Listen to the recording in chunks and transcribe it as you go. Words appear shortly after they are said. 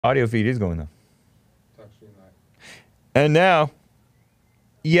Audio feed is going though. And now,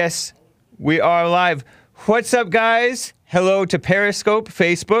 yes, we are live. What's up, guys? Hello to Periscope,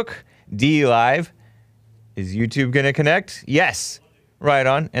 Facebook, DLive. Is YouTube gonna connect? Yes. Right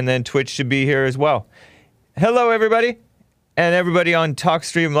on. And then Twitch should be here as well. Hello, everybody. And everybody on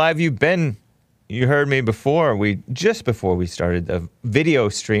Streamlabs. You heard me before, just before we started the video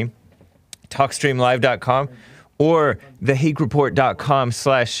stream. TalkStreamLive.com or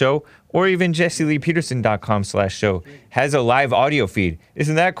thehakereport.com/show or even JesseLeePeterson.com/show has a live audio feed.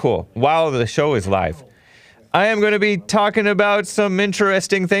 Isn't that cool? While the show is live. I am going to be talking about some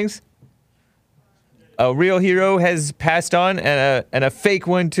interesting things. A real hero has passed on, and a fake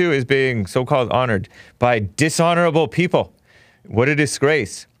one, too, is being so-called honored by dishonorable people. What a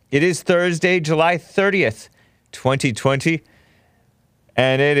disgrace. It is Thursday, July 30th, 2020,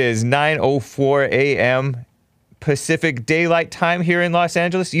 and it is 9:04 a.m. Pacific Daylight Time here in Los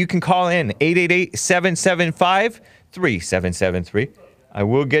Angeles. You can call in 888-775-3773. I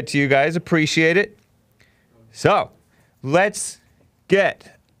will get to you guys. Appreciate it. So, let's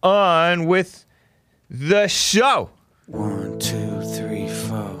get on with the show. 1, 2, 3,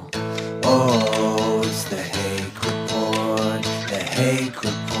 4. Oh, it's the Hake Report. The Hake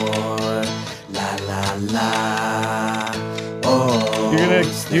Report. La la la. Oh,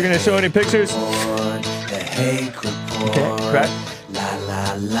 you're gonna show any pictures? The Hake Report. Okay, crap. La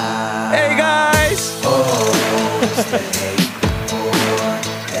la la. Hey guys! Oh, it's the Hake Report.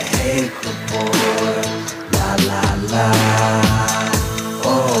 The Hake Report. La la la.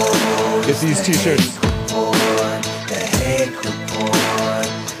 Oh, get these t-shirts. The Hake Report.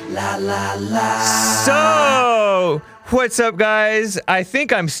 La la la. So, what's up, guys? I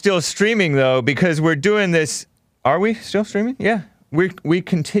think I'm still streaming though, because we're doing this. Are we still streaming? Yeah. We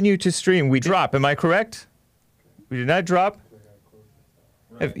continue to stream. We drop. Am I correct? We did not drop.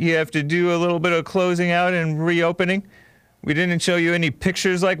 You have to do a little bit of closing out and reopening. We didn't show you any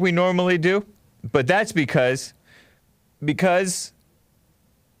pictures like we normally do, but that's because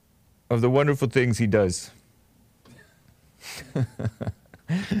of the wonderful things he does.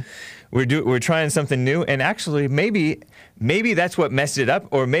 We're trying something new, and actually maybe that's what messed it up,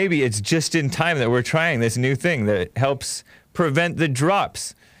 or maybe it's just in time that we're trying this new thing that helps prevent the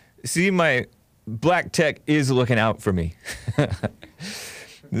drops. See, my black tech is looking out for me.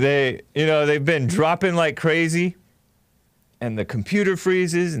 They've been dropping like crazy, and the computer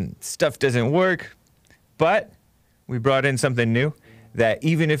freezes and stuff doesn't work. But we brought in something new that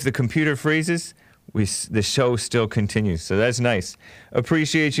even if the computer freezes, the show still continues. So that's nice.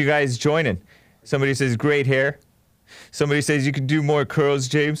 Appreciate you guys joining. Somebody says great hair. Somebody says you can do more curls,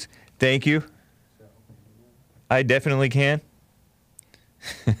 James. Thank you. I definitely can.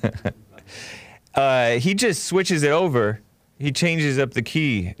 He just switches it over. He changes up the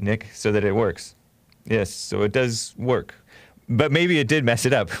key, Nick, so that it works. Yes, so it does work. But maybe it did mess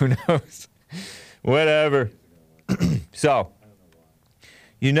it up. Who knows? Whatever. So,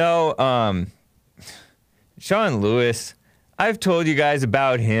 Sean Lewis, I've told you guys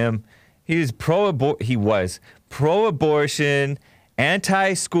about him. He was pro-abortion,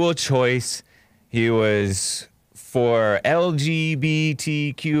 anti-school choice. He was for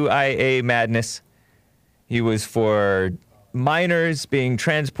LGBTQIA madness. He was for minors being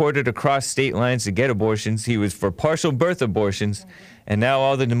transported across state lines to get abortions. He was for partial birth abortions. And now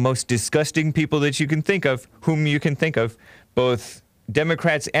all the most disgusting people that you can think of, whom you can think of, both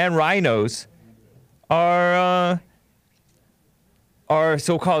Democrats and rhinos, are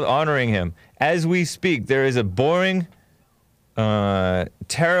so-called honoring him. As we speak, there is a boring,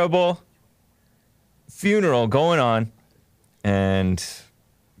 terrible funeral going on, and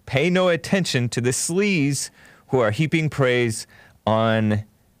pay no attention to the sleaze who are heaping praise on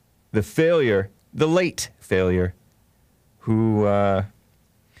the failure, the late failure, who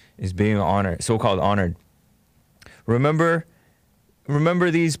is being honored, so-called honored. Remember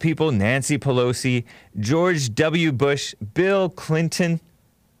these people: Nancy Pelosi, George W. Bush, Bill Clinton,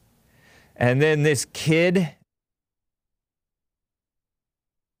 and then this kid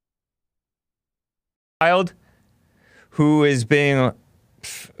who had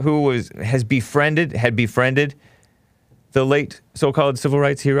befriended the late so-called civil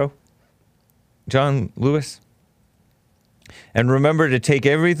rights hero, John Lewis. And remember to take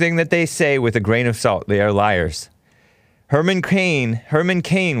everything that they say with a grain of salt. They are liars. Herman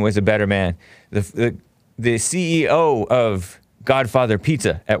Cain was a better man. The CEO of Godfather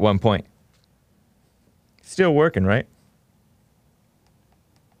Pizza at one point. Still working, right?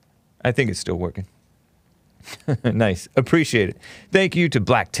 I think it's still working. Nice. Appreciate it. Thank you to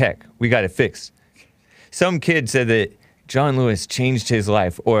Black Tech. We got it fixed. Some kid said that John Lewis changed his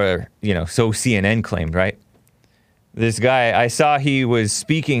life, or, so CNN claimed, right? This guy, I saw he was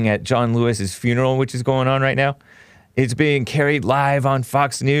speaking at John Lewis's funeral, which is going on right now. It's being carried live on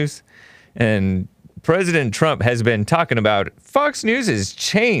Fox News. And President Trump has been talking about Fox News has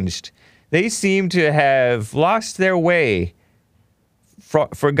changed. They seem to have lost their way,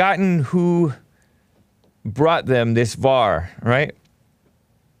 forgotten who brought them this far, right?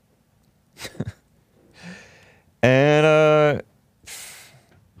 And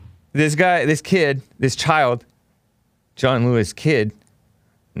this child, John Lewis kid,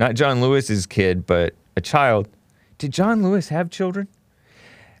 not John Lewis's kid, but a child. Did John Lewis have children?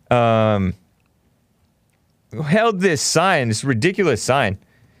 Held this sign, this ridiculous sign,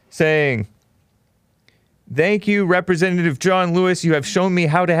 saying, "Thank you, Representative John Lewis. You have shown me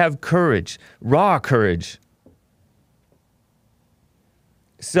how to have courage, raw courage."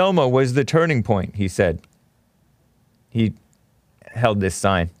 Selma was the turning point, he said. He held this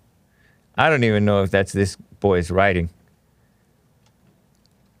sign. I don't even know if that's this boy's writing.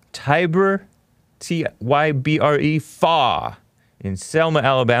 Tibre, Tybre, FA, in Selma,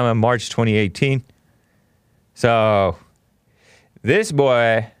 Alabama, March 2018. So, this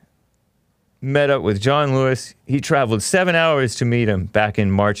boy met up with John Lewis. He traveled 7 hours to meet him back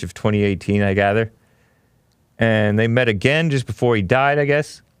in March of 2018, I gather. And they met again just before he died, I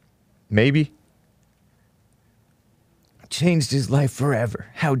guess. Maybe. Changed his life forever.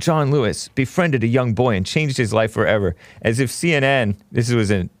 How John Lewis befriended a young boy and changed his life forever. As if CNN, this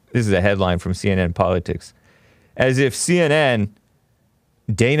is a headline from CNN Politics. As if CNN,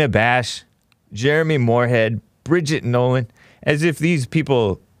 Dana Bash, Jeremy Moorhead, Bridget Nolan, as if these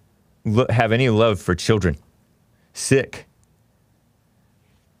people have any love for children. Sick.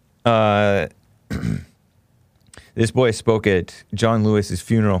 This boy spoke at John Lewis's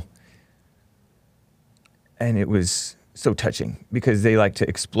funeral, and it was so touching because they like to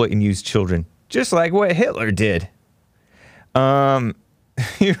exploit and use children, just like what Hitler did.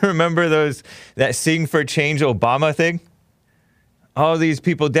 You remember that Sing for Change Obama thing? All these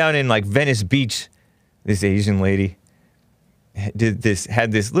people down in like Venice Beach, this Asian lady had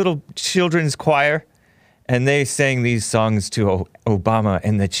this little children's choir, and they sang these songs to Obama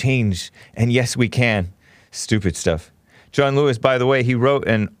and the change, and yes we can. Stupid stuff. John Lewis, by the way, he wrote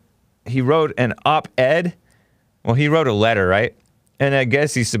an op-ed. Well, he wrote a letter, right? And I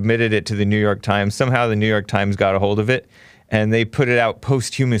guess he submitted it to the New York Times. Somehow the New York Times got a hold of it, and they put it out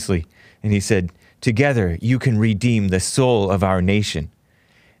posthumously. And he said, "Together you can redeem the soul of our nation."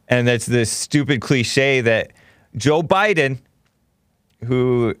 And that's this stupid cliche that Joe Biden,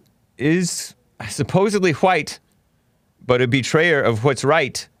 who is supposedly white, but a betrayer of what's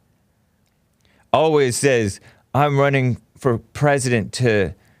right, always says, "I'm running for president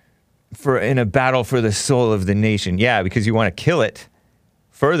in a battle for the soul of the nation." Yeah, because you want to kill it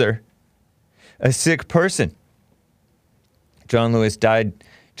further. A sick person. John Lewis died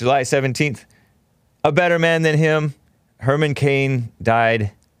July 17th. A better man than him, Herman Cain,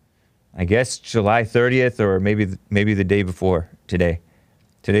 died, I guess, July 30th, or maybe the day before today.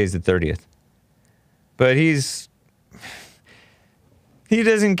 Today's the 30th. But he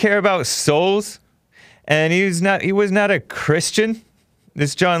doesn't care about souls. And he was not a Christian,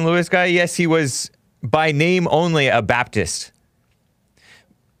 this John Lewis guy. Yes, he was by name only a Baptist.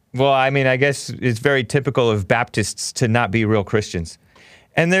 Well, I mean, I guess it's very typical of Baptists to not be real Christians.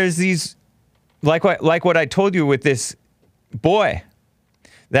 And there's these, like what I told you with this boy.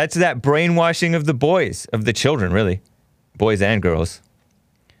 That's that brainwashing of the boys, of the children, really. Boys and girls.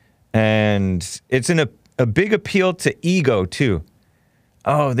 And it's a big appeal to ego, too.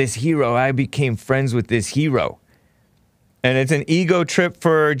 Oh, this hero, I became friends with this hero. And it's an ego trip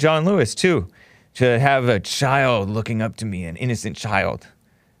for John Lewis, too, to have a child looking up to me, an innocent child.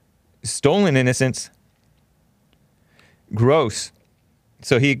 Stolen innocence. Gross.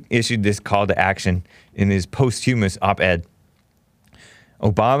 So he issued this call to action in his posthumous op-ed.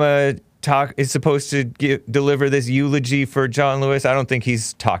 Obama is supposed to deliver this eulogy for John Lewis. I don't think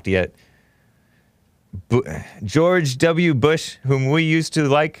he's talked yet. George W. Bush, whom we used to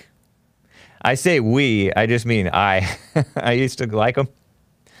like. I say we, I just mean I. I used to like him.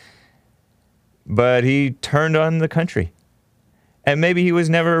 But he turned on the country. And maybe he was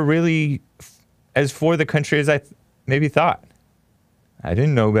never really as for the country as I maybe thought. I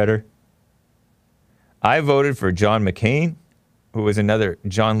didn't know better. I voted for John McCain, who was another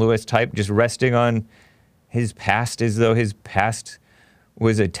John Lewis type, just resting on his past as though his past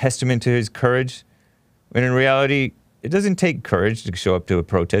was a testament to his courage. When in reality, it doesn't take courage to show up to a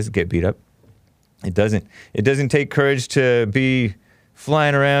protest and get beat up. It doesn't. It doesn't take courage to be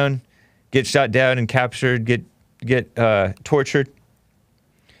flying around, get shot down and captured, get get tortured,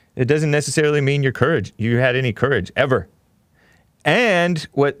 it doesn't necessarily mean you had any courage ever. And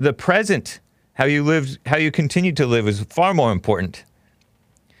what the present, how you continue to live, is far more important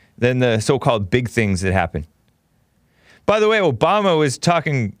than the so-called big things that happen. By the way, Obama was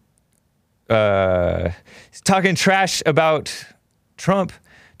talking trash about Trump,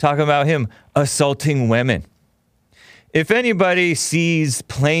 talking about him assaulting women. If anybody sees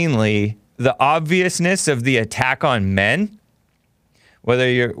plainly the obviousness of the attack on men, whether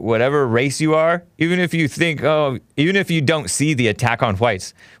you're whatever race you are, even if you don't see the attack on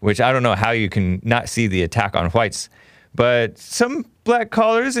whites, which I don't know how you can not see the attack on whites, but some black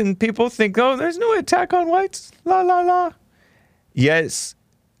collars and people think, oh, there's no attack on whites, la la la. Yes,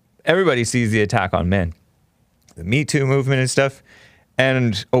 everybody sees the attack on men, the Me Too movement and stuff,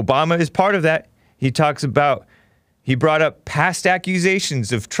 and Obama is part of that. He brought up past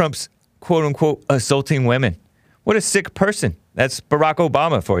accusations of Trump's quote unquote assaulting women. What a sick person. That's Barack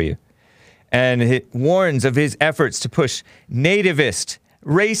Obama for you. And it warns of his efforts to push nativist,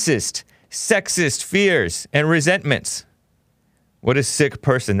 racist, sexist fears and resentments. What a sick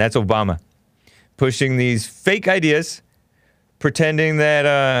person. That's Obama. Pushing these fake ideas, pretending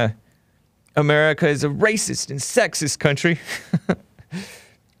that America is a racist and sexist country.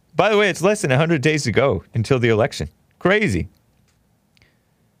 By the way, it's less than 100 days to go until the election. Crazy.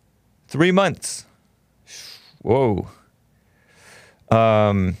 3 months. Whoa.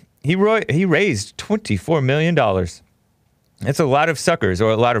 He raised $24 million. That's a lot of suckers,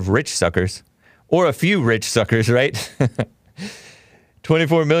 or a lot of rich suckers, or a few rich suckers, right?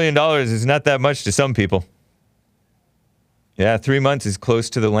 $24 million is not that much to some people. Yeah, 3 months is close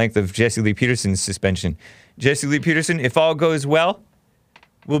to the length of Jesse Lee Peterson's suspension. Jesse Lee Peterson, if all goes well,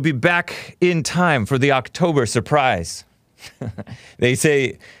 will be back in time for the October surprise. They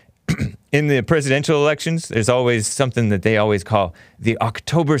say in the presidential elections, there's always something that they always call the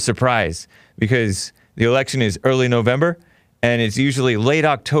October surprise, because the election is early November, and it's usually late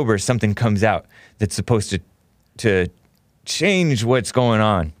October something comes out that's supposed to change what's going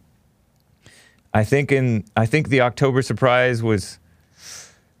on. I think the October surprise was,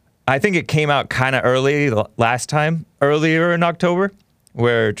 I think it came out kind of early last time, earlier in October,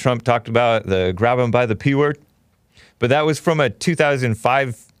 where Trump talked about the grab him by the P word. But that was from a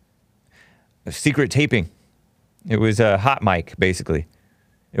 2005 secret taping. It was a hot mic, basically.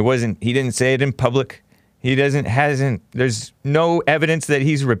 He didn't say it in public. There's no evidence that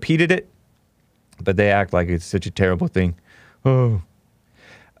he's repeated it, but they act like it's such a terrible thing. Oh.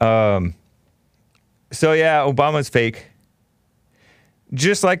 So yeah, Obama's fake.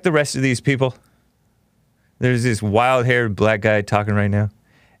 Just like the rest of these people. There's this wild-haired black guy talking right now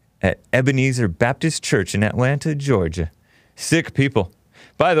at Ebenezer Baptist Church in Atlanta, Georgia. Sick people.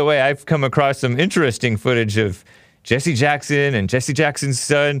 By the way, I've come across some interesting footage of Jesse Jackson and Jesse Jackson's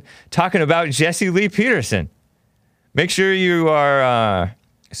son talking about Jesse Lee Peterson. Make sure you are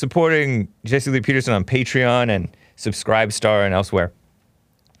supporting Jesse Lee Peterson on Patreon and Subscribestar and elsewhere,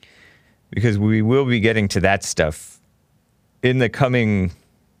 because we will be getting to that stuff in the coming,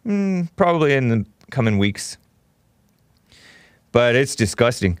 probably in the coming weeks. But it's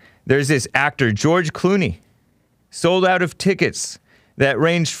disgusting. There's this actor, George Clooney, sold out of tickets that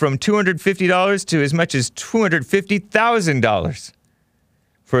ranged from $250 to as much as $250,000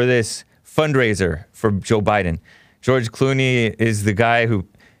 for this fundraiser for Joe Biden. George Clooney is the guy who,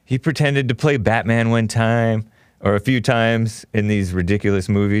 he pretended to play Batman one time, or a few times in these ridiculous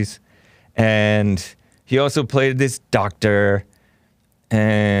movies. And he also played this doctor,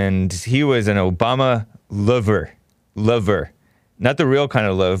 and he was an Obama lover. Not the real kind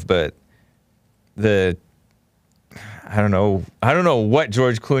of love, but I don't know what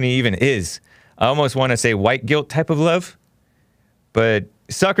George Clooney even is. I almost want to say white guilt type of love, but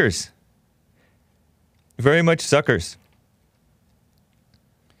suckers. Very much suckers.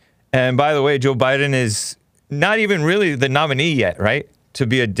 And by the way, Joe Biden is not even really the nominee yet, right? To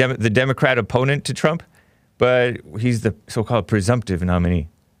be the Democrat opponent to Trump, but he's the so-called presumptive nominee.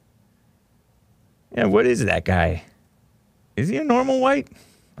 Yeah, what is that guy? Is he a normal white?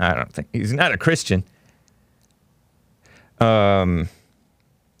 I don't think. He's not a Christian.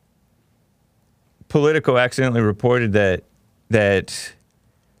 Politico accidentally reported that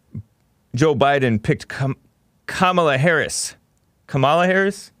Joe Biden picked Kamala Harris. Kamala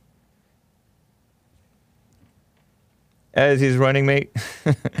Harris? As his running mate.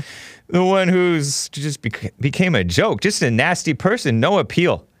 The one who's just became a joke. Just a nasty person. No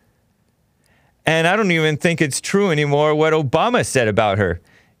appeal. And I don't even think it's true anymore what Obama said about her,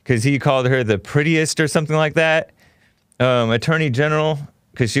 because he called her the prettiest or something like that. Attorney General,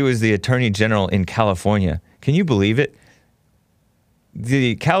 because she was the Attorney General in California. Can you believe it?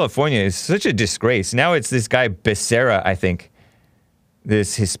 The California is such a disgrace. Now it's this guy Becerra, I think,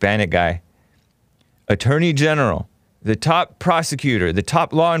 this Hispanic guy, attorney general, the top prosecutor, the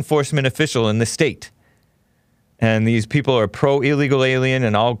top law enforcement official in the state. And these people are pro-illegal alien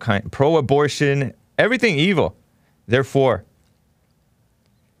and all kind, pro-abortion, everything evil. They're for.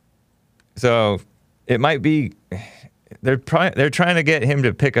 So it might be they're trying to get him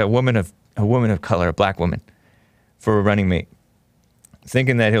to pick a woman of color, a black woman, for a running mate,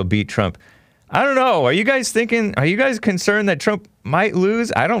 thinking that he'll beat Trump. I don't know. Are you guys concerned that Trump might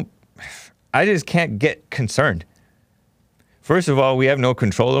lose? I just can't get concerned. First of all, we have no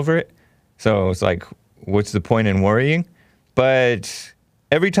control over it. So it's like, what's the point in worrying? But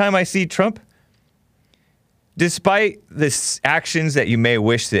every time I see Trump, despite the actions that you may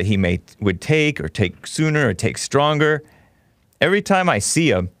wish that he would take or take sooner or take stronger, every time I see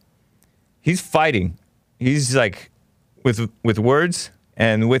him, he's fighting. He's like with words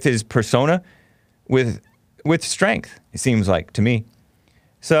and with his persona, with strength, it seems like to me.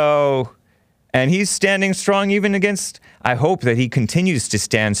 So, and he's standing strong even against, I hope that he continues to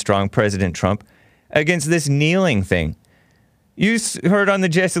stand strong, President Trump, against this kneeling thing. You heard on the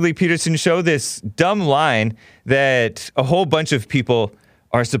Jesse Lee Peterson show this dumb line that a whole bunch of people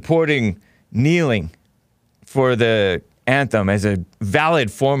are supporting kneeling for the anthem as a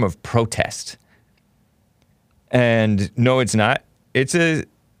valid form of protest. And no, it's not. It's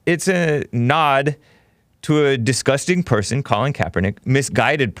a nod to a disgusting person, Colin Kaepernick,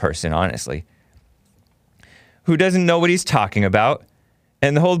 misguided person, honestly, who doesn't know what he's talking about.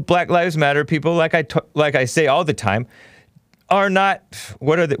 And the whole Black Lives Matter people, like I say all the time, are not,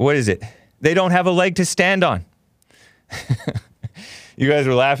 what is it? They don't have a leg to stand on. You guys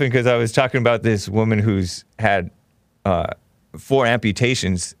were laughing because I was talking about this woman who's had 4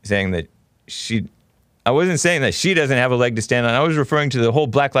 amputations, saying that I wasn't saying that she doesn't have a leg to stand on. I was referring to the whole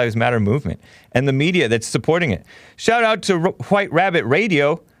Black Lives Matter movement and the media that's supporting it. Shout out to White Rabbit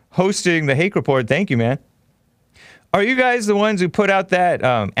Radio hosting the Hake Report. Thank you, man. Are you guys the ones who put out that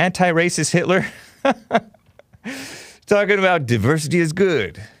anti-racist Hitler? Talking about diversity is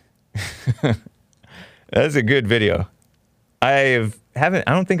good. That's a good video. I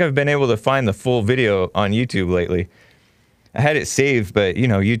don't think I've been able to find the full video on YouTube lately. I had it saved, but you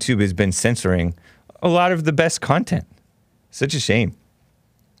know, YouTube has been censoring a lot of the best content. Such a shame.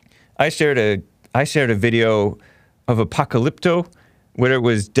 I shared a video of Apocalypto where it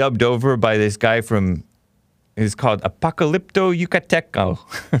was dubbed over by this guy from, it's called Apocalypto Yucateco,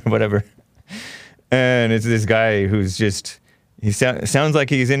 whatever. And it's this guy who's just, sounds like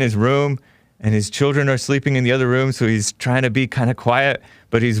he's in his room and his children are sleeping in the other room, so he's trying to be kind of quiet,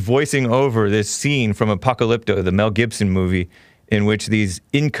 but he's voicing over this scene from Apocalypto, the Mel Gibson movie, in which these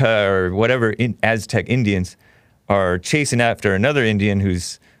Inca or whatever Aztec Indians are chasing after another Indian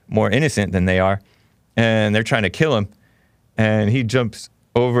who's more innocent than they are, and they're trying to kill him. And he jumps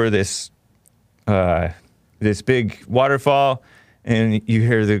over this this big waterfall, and you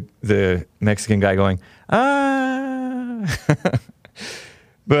hear the Mexican guy going, ah.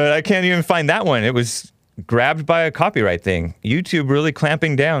 But I can't even find that one. It was grabbed by a copyright thing. YouTube really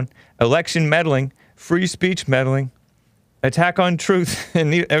clamping down. Election meddling, free speech meddling, attack on truth,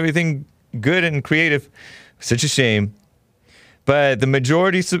 and everything good and creative. Such a shame. But the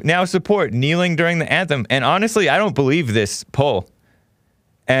majority now support kneeling during the anthem. And honestly, I don't believe this poll.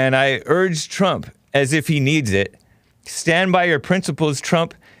 And I urge Trump, as if he needs it, stand by your principles,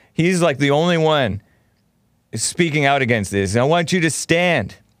 Trump. He's like the only one speaking out against this. And I want you to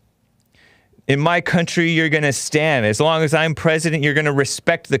stand. In my country, you're going to stand. As long as I'm president, you're going to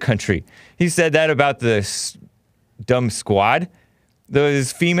respect the country. He said that about the dumb squad,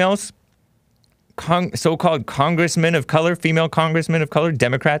 those females, so-called congressmen of color, female congressmen of color,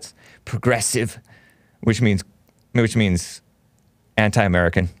 Democrats, progressive, which means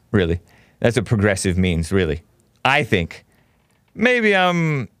anti-American, really. That's what progressive means, really. I think. Maybe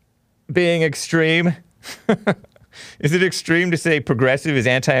I'm being extreme. Is it extreme to say progressive is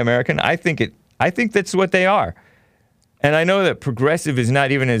anti-American? I think that's what they are. And I know that progressive is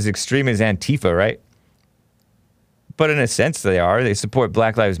not even as extreme as Antifa, right? But in a sense they are. They support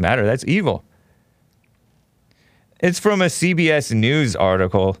Black Lives Matter. That's evil. It's from a CBS News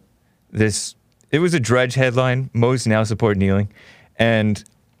article. It was a Drudge headline. Most now support kneeling. And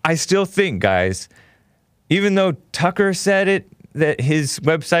I still think, guys, even though Tucker said it, that his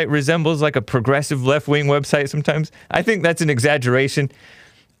website resembles like a progressive left-wing website sometimes, I think that's an exaggeration.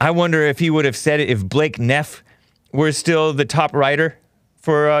 I wonder if he would have said it if Blake Neff were still the top writer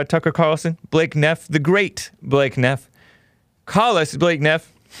for Tucker Carlson. Blake Neff, the great Blake Neff. Call us, Blake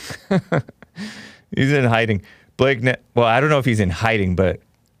Neff. He's in hiding. Well, I don't know if he's in hiding, but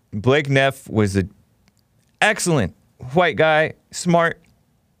Blake Neff was an excellent white guy, smart,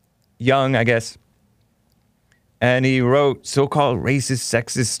 young, I guess. And he wrote so-called racist,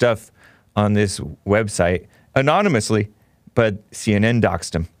 sexist stuff on this website anonymously, but CNN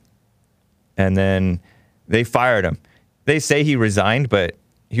doxed him. And then they fired him. They say he resigned, but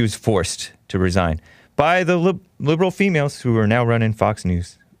he was forced to resign by the liberal females who are now running Fox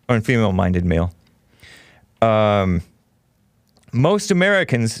News, or female-minded male. Most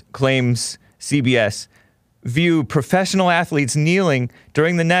Americans, claims CBS, view professional athletes kneeling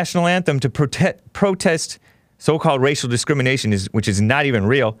during the national anthem to protest so-called racial discrimination, which is not even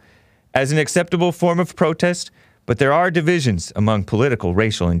real, as an acceptable form of protest, but there are divisions among political,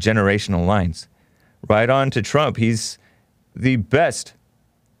 racial, and generational lines. Right on to Trump. He's the best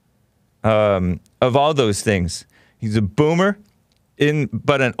of all those things. He's a boomer,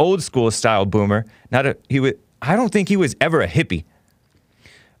 but an old school style boomer. I don't think he was ever a hippie.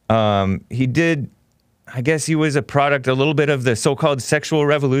 I guess he was a product a little bit of the so-called sexual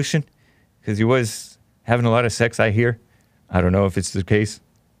revolution, because he was having a lot of sex, I hear. I don't know if it's the case.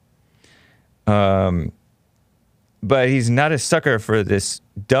 But he's not a sucker for this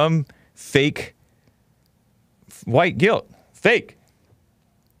dumb, fake, white guilt. Fake.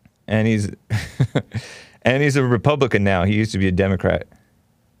 And he's and he's a Republican now. He used to be a Democrat.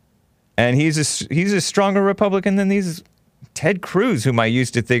 And he's a stronger Republican than these Ted Cruz, whom I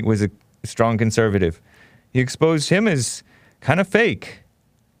used to think was a strong conservative. He exposed him as kind of fake,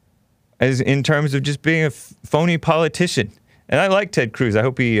 as in terms of just being a phony politician. And I like Ted Cruz. I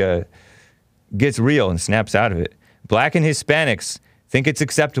hope he gets real and snaps out of it. Black and Hispanics think it's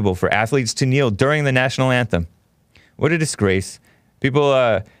acceptable for athletes to kneel during the national anthem. What a disgrace. People,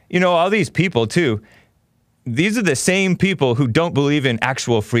 all these people, too, these are the same people who don't believe in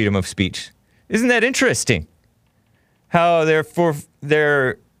actual freedom of speech. Isn't that interesting? How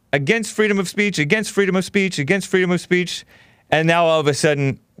they're against freedom of speech, against freedom of speech, against freedom of speech, and now all of a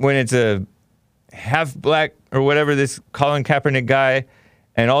sudden, when it's a half-black or whatever, this Colin Kaepernick guy,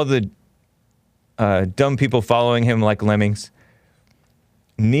 and all the dumb people following him like lemmings,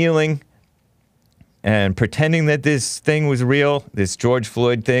 kneeling and pretending that this thing was real, this George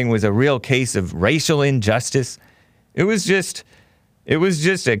Floyd thing was a real case of racial injustice. It was just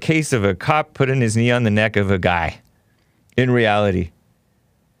a case of a cop putting his knee on the neck of a guy, in reality.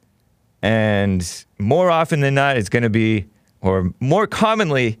 And more often than not, it's going to be, or more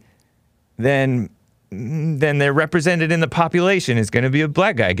commonly than they're represented in the population, is going to be a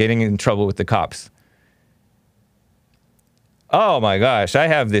black guy getting in trouble with the cops. Oh my gosh, I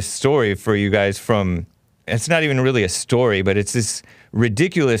have this story for you guys from, it's not even really a story, but it's this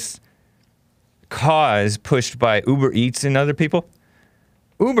ridiculous cause pushed by Uber Eats and other people.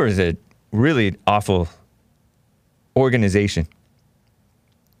 Uber is a really awful organization.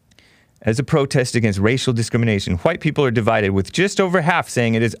 As a protest against racial discrimination, white people are divided, with just over half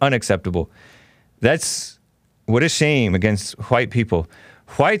saying it is unacceptable. That's what a shame against white people.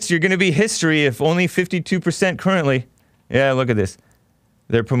 Whites, you're going to be history if only 52% currently. Yeah, look at this.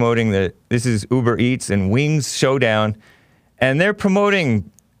 They're promoting this is Uber Eats and Wings Showdown, and they're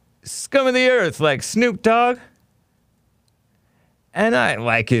promoting scum of the earth like Snoop Dogg. And I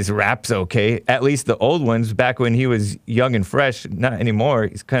like his raps okay, at least the old ones back when he was young and fresh. Not anymore.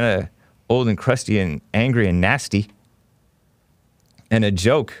 He's kind of old and crusty and angry and nasty. And a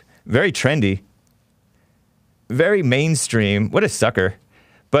joke. Very trendy. Very mainstream. What a sucker.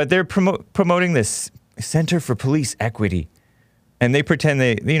 But they're promoting this Center for Police Equity. And they pretend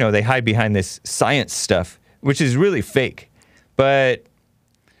they hide behind this science stuff, which is really fake. But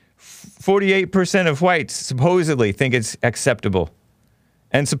 48% of whites supposedly think it's acceptable.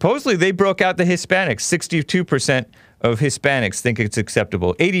 And supposedly they broke out the Hispanics. 62% of Hispanics think it's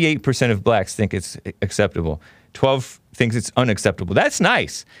acceptable. 88% of blacks think it's acceptable. 12% thinks it's unacceptable. That's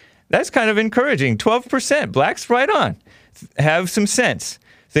nice. That's kind of encouraging. 12% blacks, right on. Have some sense.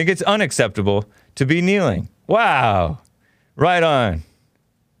 Think it's unacceptable to be kneeling. Wow. Right on.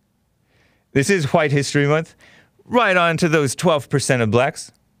 This is White History Month. Right on to those 12% of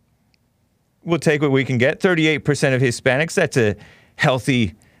blacks. We'll take what we can get. 38% of Hispanics. That's a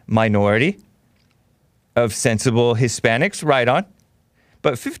healthy minority of sensible Hispanics. Right on.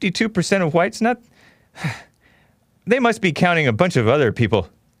 But 52% of whites, not... They must be counting a bunch of other people.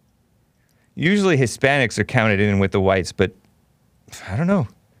 Usually Hispanics are counted in with the whites, but I don't know.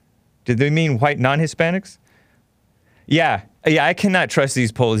 Did they mean white non-Hispanics? Yeah, I cannot trust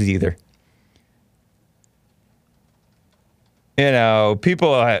these polls either. You know,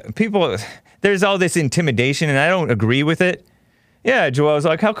 people, there's all this intimidation, and I don't agree with it. Yeah, Joel's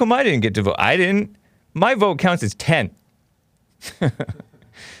like, how come I didn't get to vote? I didn't. my vote counts as 10.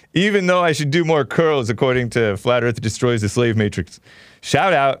 Even though I should do more curls, according to Flat Earth Destroys the Slave Matrix.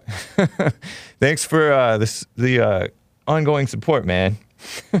 Shout out. Thanks for the ongoing support, man.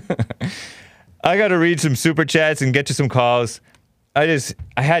 I got to read some super chats and get to some calls. I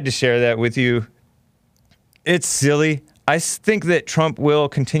had to share that with you. It's silly. I think that Trump will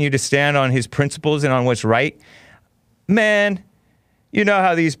continue to stand on his principles and on what's right. Man, you know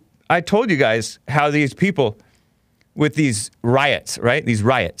how I told you guys how these people with these riots, right? These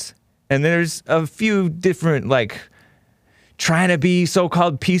riots. And there's a few different, like, trying to be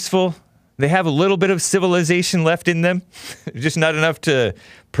so-called peaceful. They have a little bit of civilization left in them, just not enough to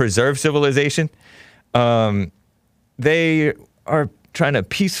preserve civilization. They are trying to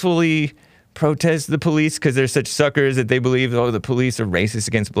peacefully protest the police because they're such suckers that they believe, oh, the police are racist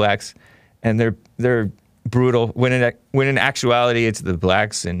against blacks, and they're brutal. When in actuality, it's the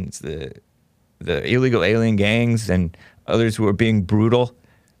blacks and it's the illegal alien gangs and others who are being brutal.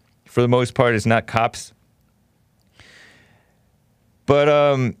 For the most part, it's not cops.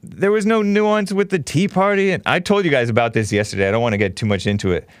 But there was no nuance with the Tea Party, and I told you guys about this yesterday. I don't want to get too much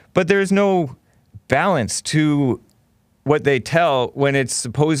into it, but there's no balance to what they tell when it's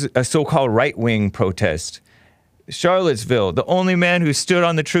a so-called right-wing protest. Charlottesville, the only man who stood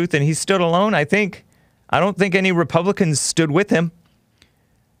on the truth, and he stood alone, I think. I don't think any Republicans stood with him,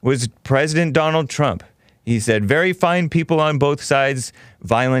 was President Donald Trump. He said, very fine people on both sides,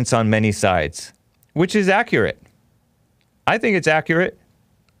 violence on many sides, which is accurate. I think it's accurate.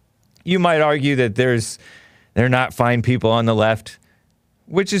 You might argue that they're not fine people on the left,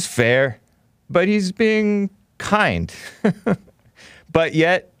 which is fair, but he's being kind, but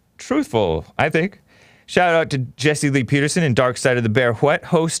yet truthful, I think. Shout out to Jesse Lee Peterson and Dark Side of the Bear What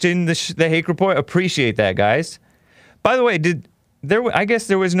hosting the Hake Report. Appreciate that, guys. By the way, I guess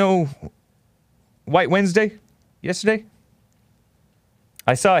there was no White Wednesday yesterday?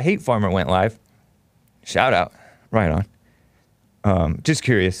 I saw a hate farmer went live. Shout out. Right on. Just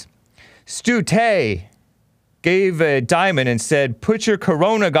curious. Stu Tay gave a diamond and said, put your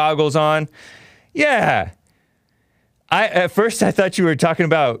Corona goggles on. Yeah. At first I thought you were talking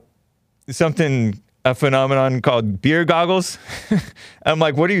about a phenomenon called beer goggles. I'm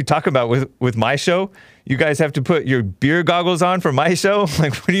like, what are you talking about with my show? You guys have to put your beer goggles on for my show?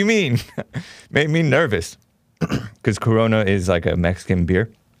 Like, what do you mean? Made me nervous. Because Corona is like a Mexican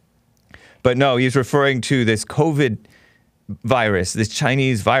beer. But no, he's referring to this COVID virus, this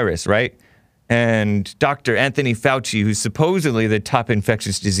Chinese virus, right? And Dr. Anthony Fauci, who's supposedly the top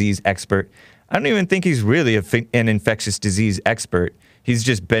infectious disease expert, I don't even think he's really an infectious disease expert. He's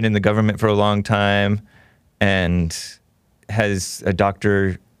just been in the government for a long time and has a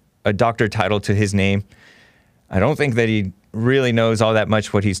doctor title to his name. I don't think that he really knows all that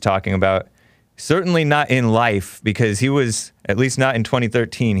much what he's talking about. Certainly not in life, because he was, at least not in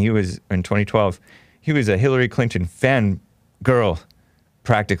 2013, he was in 2012, he was a Hillary Clinton fan girl,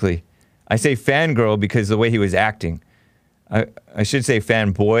 practically. I say fangirl because the way he was acting. I should say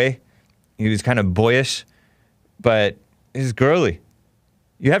fanboy. He was kind of boyish, but he's girly.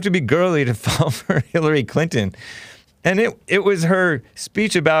 You have to be girly to fall for Hillary Clinton. And it was her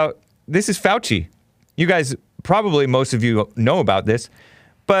speech about, this is Fauci. You guys, probably most of you know about this,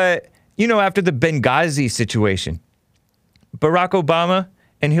 but you know, after the Benghazi situation, Barack Obama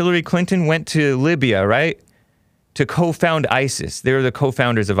and Hillary Clinton went to Libya, right? To co-found ISIS. They were the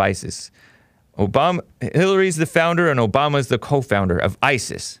co-founders of ISIS. Hillary's the founder and Obama's the co-founder of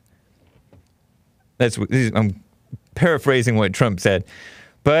ISIS. I'm paraphrasing what Trump said.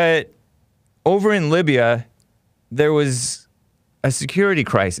 But over in Libya, there was a security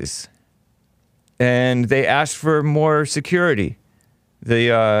crisis. And they asked for more security.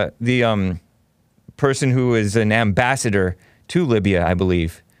 The person who is an ambassador to Libya, I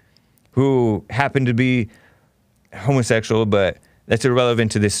believe, who happened to be homosexual, but that's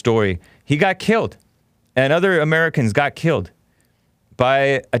irrelevant to this story. He got killed, and other Americans got killed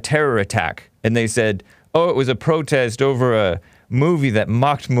by a terror attack. And they said, oh, it was a protest over a movie that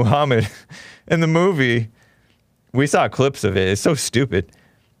mocked Muhammad. And the movie, we saw clips of it. It's so stupid.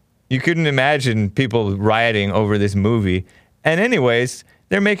 You couldn't imagine people rioting over this movie. And anyways,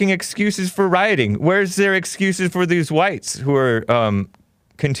 they're making excuses for rioting. Where's their excuses for these whites who are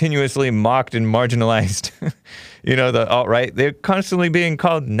continuously mocked and marginalized? You know, the alt-right. They're constantly being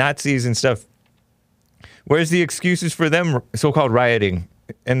called Nazis and stuff. Where's the excuses for them so-called rioting?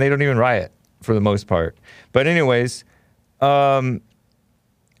 And they don't even riot for the most part. But anyways, after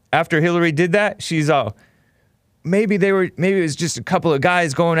Hillary did that, she's all, maybe it was just a couple of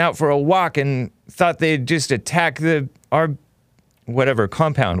guys going out for a walk and thought they'd just attack our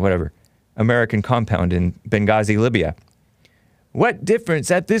compound, whatever. American compound in Benghazi, Libya. What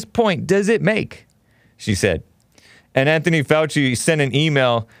difference at this point does it make? She said. And Anthony Fauci sent an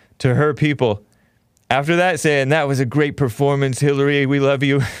email to her people after that saying, that was a great performance, Hillary, we love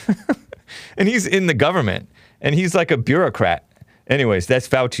you. And he's in the government, and he's like a bureaucrat. Anyways, that's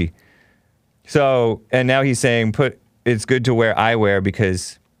Fauci. So, and now he's saying, it's good to wear eyewear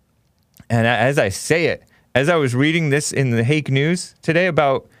because, and as I say it, as I was reading this in the Hake News today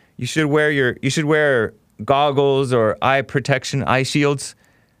about you should wear goggles or eye protection, eye shields,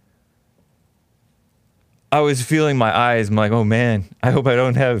 I was feeling my eyes. I'm like, oh man, I hope I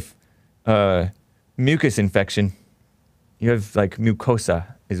don't have mucus infection. You have like mucosa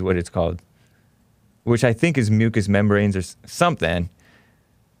is what it's called, which I think is mucous membranes or something.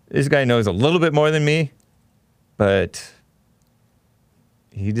 This guy knows a little bit more than me, but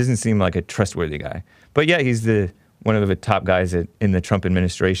he doesn't seem like a trustworthy guy. But yeah, he's one of the top guys in the Trump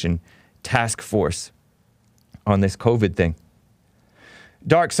administration task force on this COVID thing.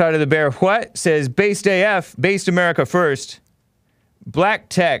 Dark Side of the Bear, what? Says, Based AF, Based America First. Black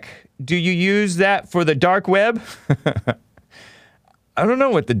Tech, do you use that for the dark web? I don't know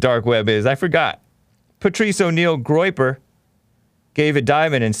what the dark web is. I forgot. Patrice O'Neill Groiper gave a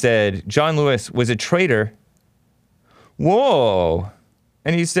diamond and said, John Lewis was a traitor. Whoa.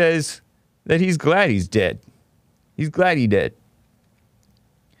 And he says that he's glad he's dead. He's glad he did.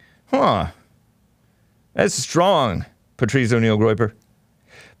 Huh. That's strong, Patrice O'Neill Groiper.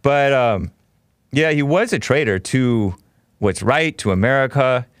 But, yeah, he was a traitor to what's right, to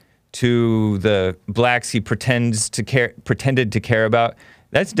America, to the blacks he pretended to care about.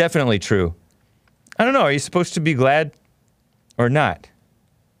 That's definitely true. I don't know. Are you supposed to be glad or not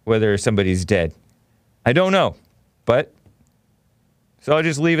whether somebody's dead? I don't know. But, so I'll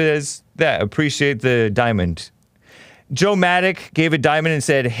just leave it as that. Appreciate the diamond. Joe Maddock gave a diamond and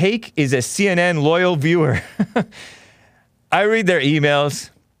said, Hake is a CNN loyal viewer. I read their emails.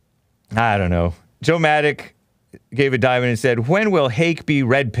 I don't know. Joe Maddock gave a diamond and said, when will Hake be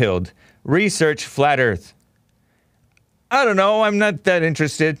red-pilled? Research flat earth. I don't know. I'm not that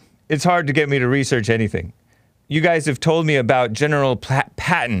interested. It's hard to get me to research anything. You guys have told me about General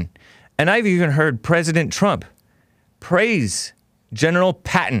Patton, and I've even heard President Trump praise General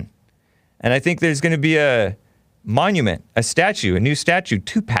Patton. And I think there's going to be a monument, a new statue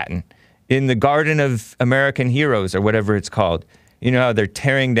to Patton in the Garden of American Heroes or whatever it's called. You know how they're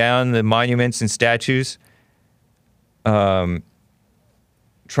tearing down the monuments and statues? Trump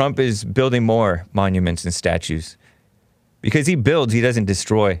is building more monuments and statues. Because he builds, he doesn't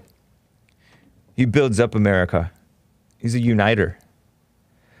destroy. He builds up America. He's a uniter.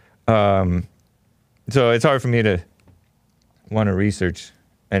 So it's hard for me to want to research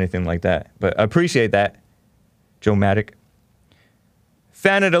anything like that. But I appreciate that, Joe Maddock.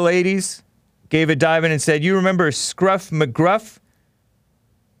 Fan of the ladies gave a diamond and said, you remember Scruff McGruff?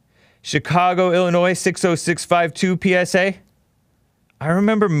 Chicago, Illinois, 60652 PSA. I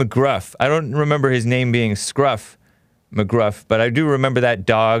remember McGruff. I don't remember his name being Scruff McGruff, but I do remember that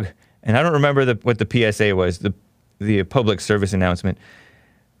dog, and I don't remember what the PSA was, the public service announcement.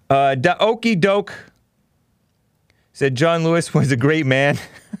 Okie Doke said John Lewis was a great man.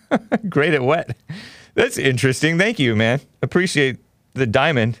 Great at what? That's interesting. Thank you, man. Appreciate the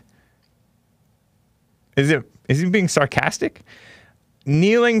diamond. Is he being sarcastic?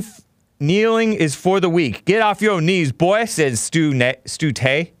 Kneeling is for the weak. Get off your knees, boy, says Stu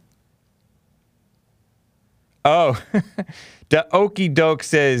Tay. Oh, the Okie Doke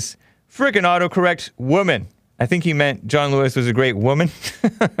says, frickin' autocorrect woman. I think he meant John Lewis was a great woman.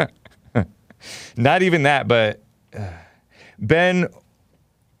 Not even that, but Ben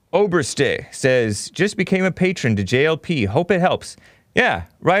Oberste says, just became a patron to JLP. Hope it helps. Yeah,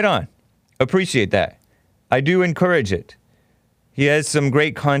 right on. Appreciate that. I do encourage it. He has some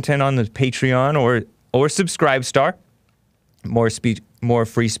great content on the Patreon or Subscribestar. More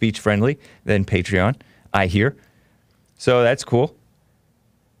free speech friendly than Patreon, I hear. So that's cool.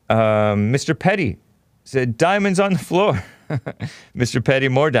 Mr. Petty said, diamonds on the floor. Mr. Petty,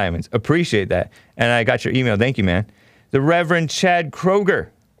 more diamonds. Appreciate that. And I got your email. Thank you, man. The Reverend Chad Kroger.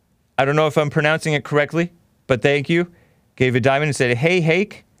 I don't know if I'm pronouncing it correctly, but thank you. Gave a diamond and said, hey,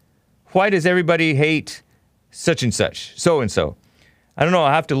 Hake, why does everybody hate such and such, so-and-so? I don't know.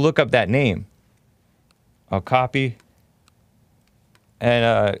 I'll have to look up that name. I'll copy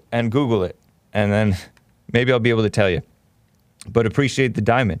and Google it, and then maybe I'll be able to tell you. But appreciate the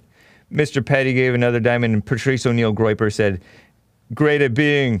diamond. Mr. Petty gave another diamond, and Patrice O'Neill Groiper said, great at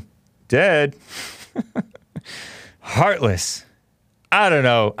being dead. Heartless. I don't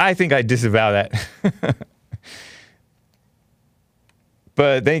know. I think I disavow that.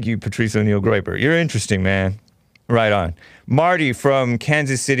 But thank you, Patrice O'Neill Groiper. You're interesting, man. Right on. Marty from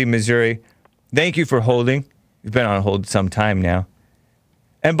Kansas City, Missouri. Thank you for holding. You've been on hold some time now.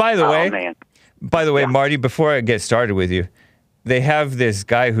 And by the way, man. Marty, before I get started with you, they have this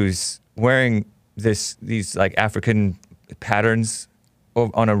guy who's wearing these like African patterns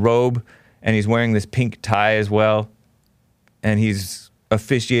on a robe, and he's wearing this pink tie as well, and he's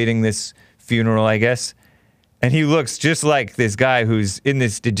officiating this funeral, I guess. And he looks just like this guy who's in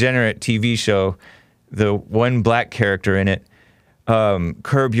this degenerate TV show, the one black character in it,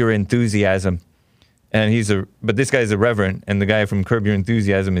 Curb Your Enthusiasm. And but this guy's a reverend, and the guy from Curb Your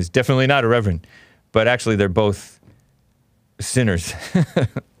Enthusiasm is definitely not a reverend, but actually they're both sinners.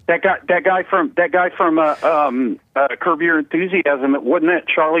 That guy from Curb Your Enthusiasm, wasn't that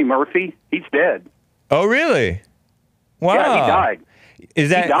Charlie Murphy? He's dead. Oh, really? Wow. Yeah, he died.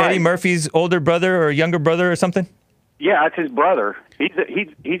 Is that Eddie Murphy's older brother or younger brother or something? Yeah, it's his brother. He's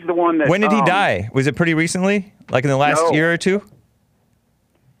the one that. When did he die? Was it pretty recently? Like in the last year or two?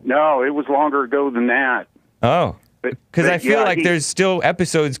 No, it was longer ago than that. Oh, because I feel like there's still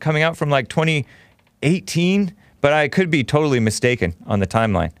episodes coming out from like 2018, but I could be totally mistaken on the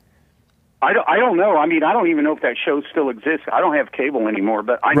timeline. I don't know. I mean, I don't even know if that show still exists. I don't have cable anymore,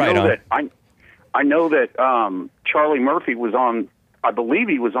 but I know that Charlie Murphy was on. I believe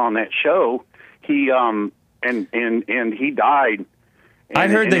he was on that show. He and he died. I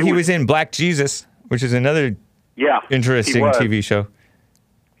heard that he was in Black Jesus, which is another interesting TV show.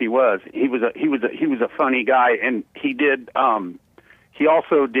 He was a funny guy, and he did. He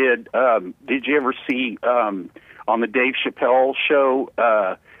also did. Did you ever see on the Dave Chappelle show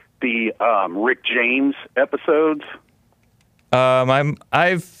the Rick James episodes?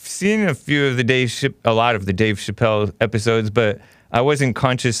 I've seen a lot of the Dave Chappelle episodes, but I wasn't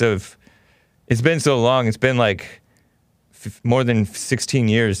conscious of. It's been so long. It's been like more than 16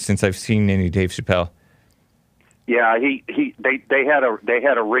 years since I've seen any Dave Chappelle. Yeah, they had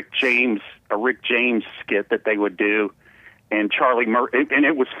a Rick James skit that they would do, and Charlie Murphy, and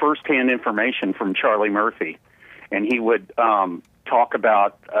it was firsthand information from Charlie Murphy, and he would talk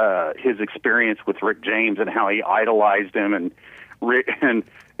about his experience with Rick James and how he idolized him, and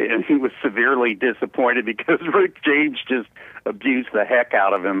he was severely disappointed because Rick James just abused the heck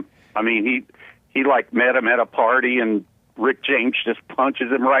out of him. I mean, he like met him at a party, and Rick James just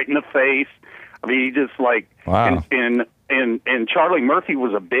punches him right in the face. I mean, he just like, wow. And Charlie Murphy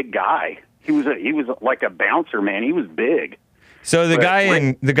was a big guy. He was like a bouncer, man. He was big. So the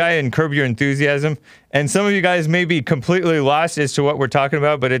guy in Curb Your Enthusiasm, and some of you guys may be completely lost as to what we're talking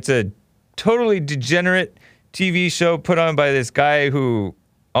about, but it's a totally degenerate TV show put on by this guy who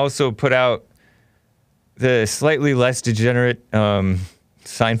also put out the slightly less degenerate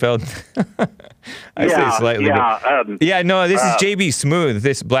Seinfeld. I say slightly. Yeah. No, this is JB Smoove,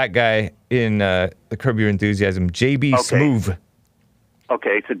 this black guy in the Curb Your Enthusiasm. JB Smoove.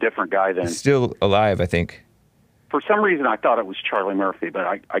 Okay, it's a different guy then. Still alive, I think. For some reason, I thought it was Charlie Murphy,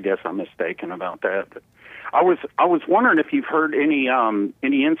 but I guess I'm mistaken about that. But I was wondering if you've heard any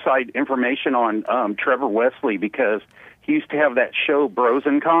inside information on Trevor Wesley, because he used to have that show Bros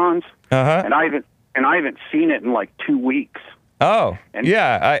and Cons, and I haven't seen it in like 2 weeks. Oh,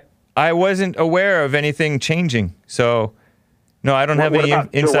 yeah, I wasn't aware of anything changing, so no, I don't have any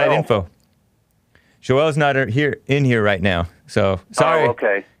inside info. Joel's not in here right now, so sorry. Oh,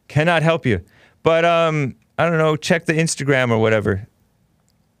 okay. Cannot help you, but I don't know. Check the Instagram or whatever.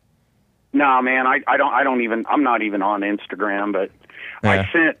 No, man, I'm not even on Instagram, but yeah.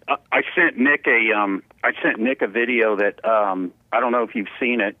 I sent Nick a video that I don't know if you've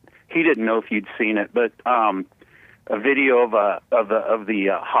seen it. He didn't know if you'd seen it, but a video of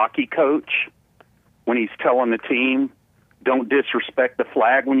the hockey coach when he's telling the team, don't disrespect the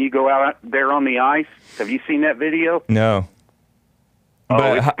flag when you go out there on the ice. Have you seen that video? No.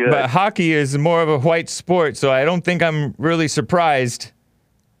 Oh, it's good. But hockey is more of a white sport, so I don't think I'm really surprised.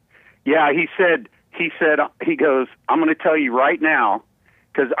 Yeah, he goes, I'm going to tell you right now,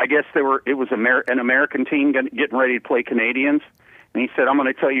 because I guess it was an American team getting ready to play Canadians, and he said, I'm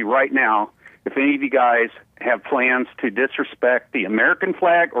going to tell you right now, if any of you guys have plans to disrespect the American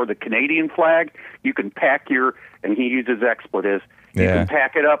flag or the Canadian flag, you can pack and he uses expletives, you can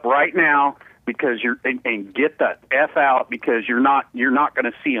pack it up right now, because and get the F out, because you're not going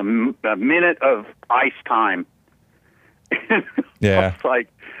to see a minute of ice time. Yeah. It's like,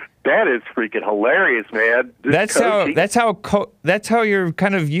 that is freaking hilarious, man. That's how you're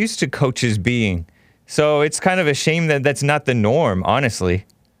kind of used to coaches being. So it's kind of a shame that that's not the norm, honestly.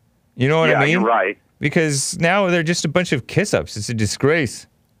 You know what I mean? Yeah, you're right. Because now they're just a bunch of kiss-ups. It's a disgrace.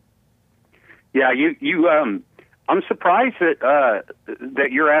 Yeah, I'm surprised that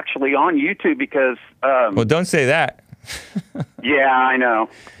that you're actually on YouTube because. Well, don't say that. Yeah, I know.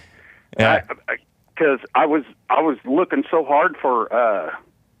 Yeah. Because I was looking so hard for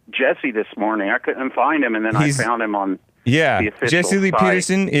Jesse this morning, I couldn't find him, and then I found him on. Yeah, the official Jesse Lee site.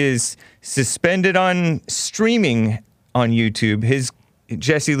 Peterson is suspended on streaming on YouTube. His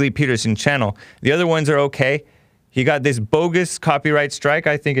Jesse Lee Peterson channel. The other ones are okay. He got this bogus copyright strike.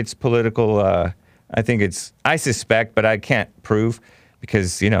 I think it's political. I suspect, but I can't prove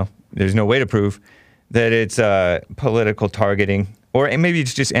because, there's no way to prove that it's political targeting. Or maybe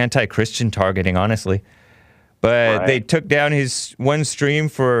it's just anti-Christian targeting, honestly. But they took down his one stream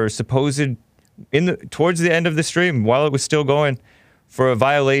for towards the end of the stream, while it was still going, for a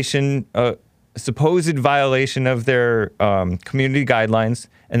violation, supposed violation of their community guidelines.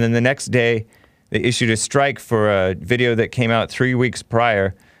 And then the next day, they issued a strike for a video that came out 3 weeks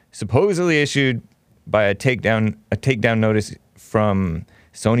prior, supposedly issued by a takedown notice from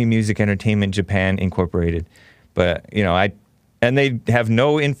Sony Music Entertainment Japan Incorporated. But and they have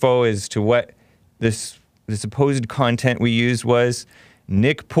no info as to what the supposed content we used was.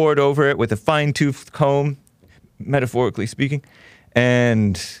 Nick poured over it with a fine-toothed comb, metaphorically speaking,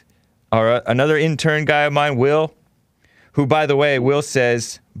 and another intern guy of mine, Will, who, by the way, Will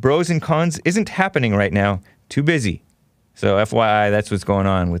says Bros and Cons isn't happening right now. Too busy. So FYI, that's what's going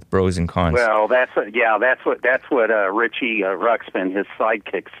on with Bros and Cons. Well, that's what Richie Ruxpin, his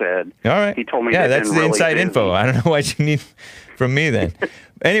sidekick, said. All right. He told me. Yeah, that's the really inside info. I don't know what you need from me then.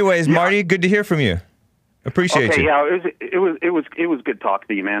 Anyways, Marty, good to hear from you. Appreciate you. Yeah, it was good talking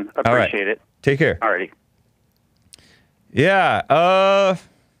to you, man. Appreciate it. Take care. Alrighty. Yeah.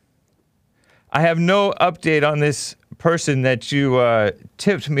 I have no update on this person that you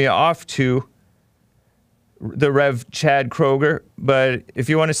tipped me off to, the Rev Chad Kroger. But if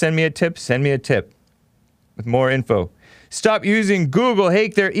you want to send me a tip, send me a tip with more info. Stop using Google.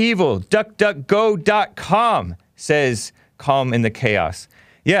 Hake, they're evil. DuckDuckGo.com says calm in the chaos.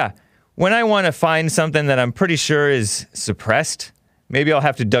 Yeah. When I want to find something that I'm pretty sure is suppressed, maybe I'll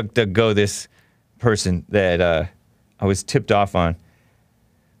have to DuckDuckGo this person that I was tipped off on.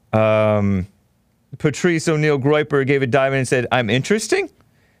 Patrice O'Neill Groiper gave a dive in and said, I'm interesting?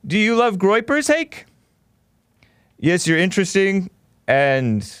 Do you love Groipers, Hake? Yes, you're interesting,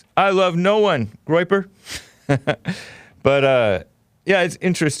 and I love no one, Groiper. But, yeah, it's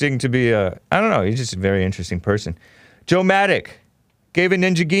interesting to be, I don't know, he's just a very interesting person. Joe Maddock gave a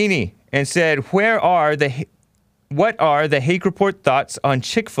Ninjagini and said, what are the Hake Report thoughts on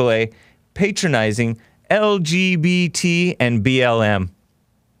Chick-fil-A patronizing LGBT and BLM?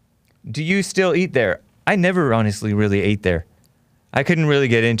 Do you still eat there? I never honestly really ate there. I couldn't really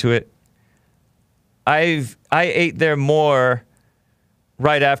get into it. I ate there more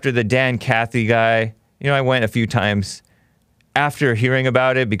right after the Dan Cathy guy. I went a few times after hearing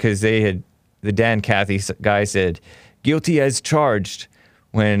about it because the Dan Cathy guy said, guilty as charged,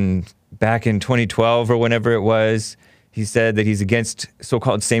 when back in 2012 or whenever it was, he said that he's against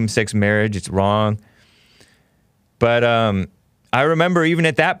so-called same-sex marriage. It's wrong. But I remember even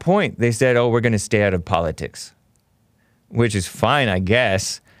at that point, they said, oh, we're going to stay out of politics, which is fine, I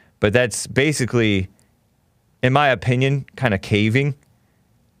guess. But that's basically, in my opinion, kind of caving.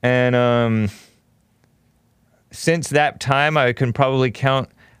 And since that time, I can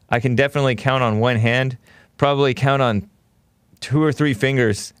definitely count on one hand, probably count on 2 or 3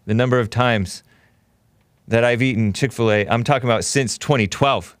 fingers the number of times that I've eaten Chick-fil-A. I'm talking about since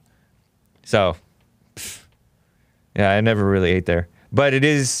 2012. So, yeah, I never really ate there. But it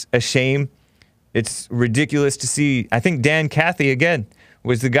is a shame. It's ridiculous to see. I think Dan Cathy, again,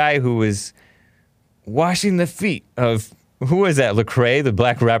 was the guy who was washing the feet of, who was that, Lecrae, the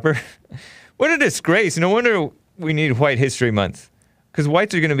black rapper? What a disgrace. No wonder we need White History Month. Because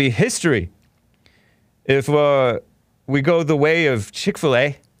whites are going to be history. If we go the way of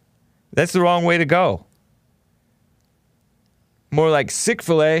Chick-fil-A, that's the wrong way to go. More like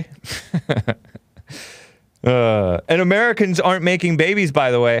Sick-fil-A. And Americans aren't making babies,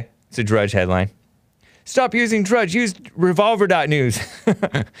 by the way. It's a Drudge headline. Stop using Drudge. Use Revolver.news.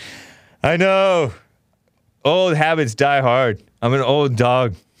 I know. Old habits die hard. I'm an old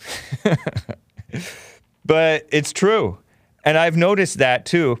dog. But it's true. And I've noticed that,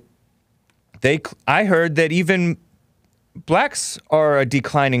 too. I heard that even blacks are a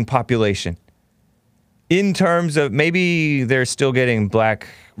declining population. In terms of, maybe they're still getting black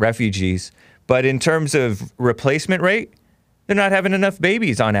refugees, but in terms of replacement rate, they're not having enough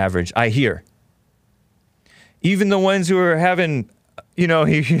babies on average, I hear. Even the ones who are having, you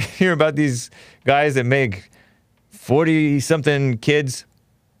hear about these guys that make 40-something kids.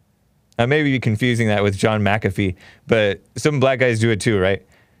 I may be confusing that with John McAfee, but some black guys do it too, right?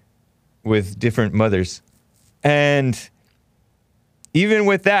 With different mothers. And even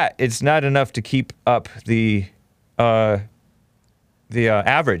with that, it's not enough to keep up the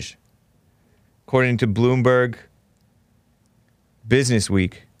average. According to Bloomberg Business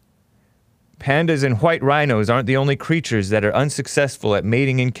Week, pandas and white rhinos aren't the only creatures that are unsuccessful at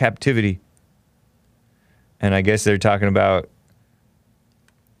mating in captivity. And I guess they're talking about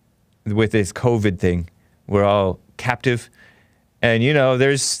with this COVID thing, we're all captive. And, you know,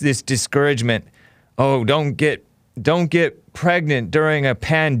 there's this discouragement. Oh, don't get pregnant during a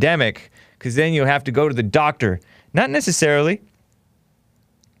pandemic because then you'll have to go to the doctor. Not necessarily.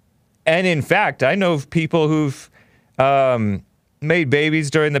 And in fact, I know of people who've made babies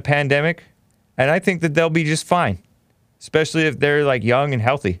during the pandemic, and I think that they'll be just fine, especially if they're like young and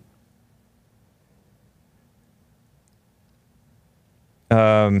healthy.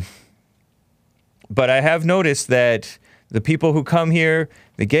 But I have noticed that the people who come here,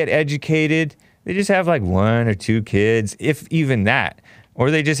 they get educated, they just have like 1 or 2 kids, if even that. Or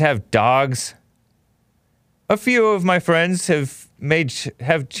they just have dogs. A few of my friends have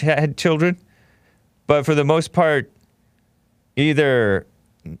had children, but for the most part, either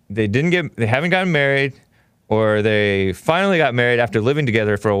they haven't gotten married, or they finally got married after living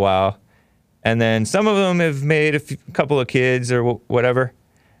together for a while, and then some of them have made a couple of kids or whatever.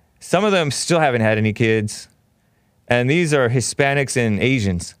 Some of them still haven't had any kids, and these are Hispanics and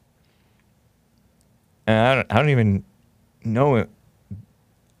Asians. And I don't even know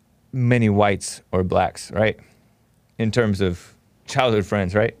many whites or blacks, right? In terms of childhood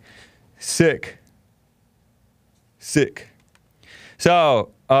friends, right? Sick.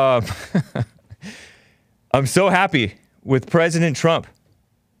 So, I'm so happy with President Trump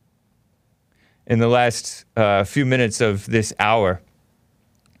in the last few minutes of this hour.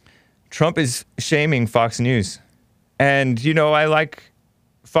 Trump is shaming Fox News. And, you know, I like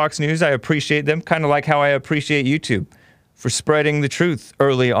Fox News. I appreciate them, kind of like how I appreciate YouTube for spreading the truth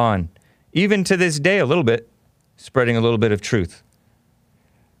early on. Even to this day, a little bit, spreading a little bit of truth.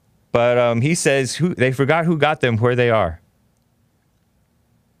 But he says they forgot who got them where they are.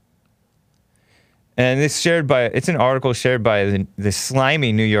 And it's an article shared by the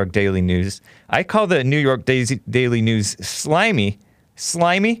slimy New York Daily News. I call the New York Daily News slimy.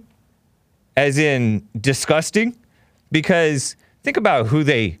 Slimy, as in disgusting, because think about who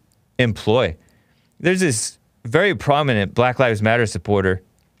they employ. There's this very prominent Black Lives Matter supporter,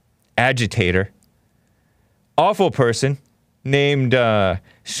 agitator, awful person named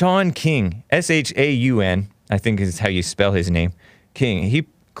Shaun King, S-H-A-U-N, I think is how you spell his name, King. He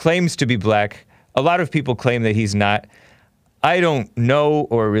claims to be black. A lot of people claim that he's not. I don't know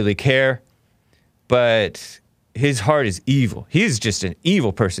or really care, but his heart is evil. He is just an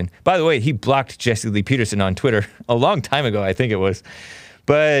evil person. By the way, he blocked Jesse Lee Peterson on Twitter a long time ago, I think it was.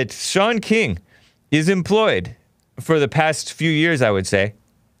 But Shaun King is employed for the past few years, I would say.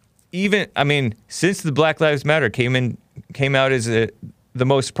 Since the Black Lives Matter came out as the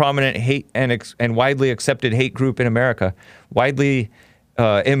most prominent hate and widely accepted hate group in America, widely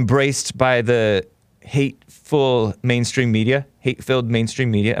embraced by the hateful mainstream media, hate-filled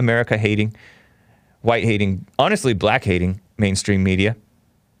mainstream media, America hating, white hating, honestly black hating mainstream media.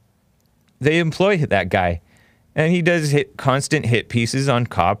 They employ that guy, and he does constant hit pieces on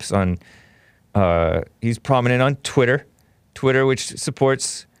cops. He's prominent on Twitter, which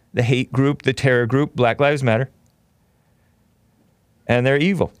supports the hate group, the terror group, Black Lives Matter, and they're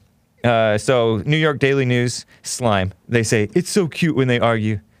evil. So New York Daily News, slime. They say, it's so cute when they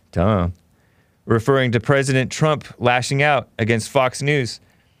argue. Dumb. Referring to President Trump lashing out against Fox News.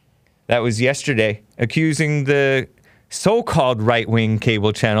 That was yesterday, accusing the so-called right-wing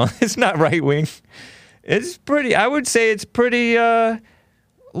cable channel. It's not right-wing. It's I would say it's pretty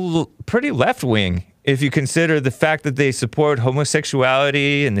left-wing, if you consider the fact that they support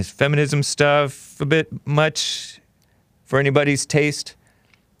homosexuality and this feminism stuff a bit much for anybody's taste.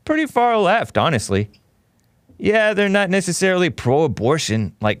 Pretty far left, honestly. Yeah, they're not necessarily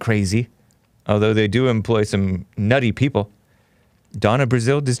pro-abortion like crazy, although they do employ some nutty people. Donna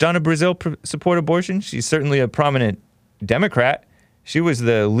Brazile. Does Donna Brazile support abortion? She's certainly a prominent Democrat. She was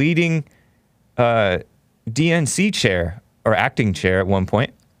the leading DNC chair, or acting chair at one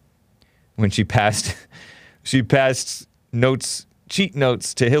point, when she passed cheat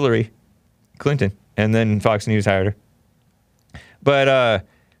notes to Hillary Clinton, and then Fox News hired her. But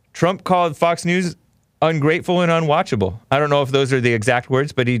Trump called Fox News ungrateful and unwatchable. I don't know if those are the exact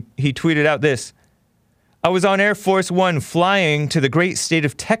words, but he tweeted out this. I was on Air Force One flying to the great state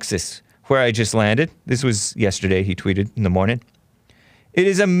of Texas, where I just landed. This was yesterday, he tweeted in the morning. It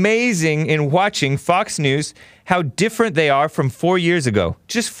is amazing in watching Fox News how different they are from 4 years ago.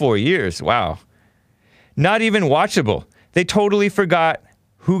 Just 4 years. Wow. Not even watchable. They totally forgot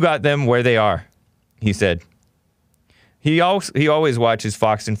who got them where they are, he said. He always watches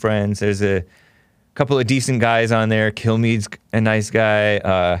Fox and Friends. There's a couple of decent guys on there. Kilmeade's a nice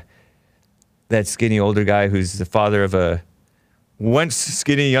guy. That skinny older guy who's the father of a once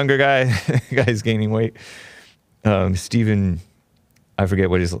skinny younger guy. The guy's gaining weight. Stephen, I forget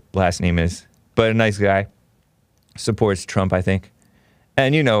what his last name is, but a nice guy. Supports Trump, I think.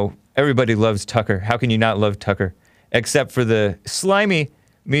 And you know, everybody loves Tucker. How can you not love Tucker? Except for the slimy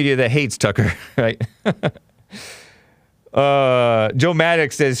media that hates Tucker, right? Joe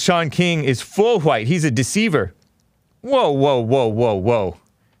Maddox says Sean King is full white. He's a deceiver. Whoa, whoa, whoa, whoa, whoa.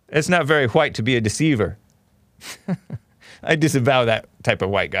 It's not very white to be a deceiver. I disavow that type of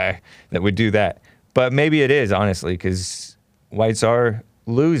white guy that would do that. But maybe it is, honestly, because whites are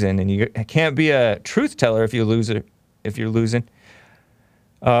losing, and you can't be a truth teller if you lose it. If you're losing.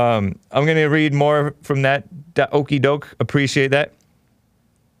 I'm going to read more from that. Okie doke. Appreciate that.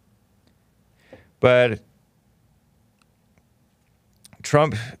 But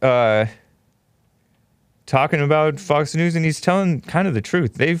Trump talking about Fox News, and he's telling kind of the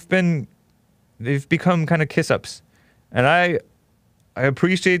truth. They've become kind of kiss-ups. And I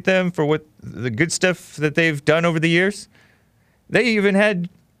appreciate them for what the good stuff that they've done over the years. They even had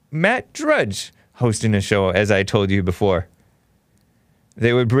Matt Drudge hosting a show, as I told you before.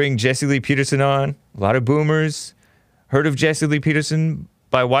 They would bring Jesse Lee Peterson on. A lot of boomers heard of Jesse Lee Peterson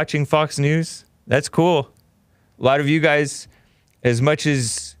by watching Fox News. That's cool. A lot of you guys, as much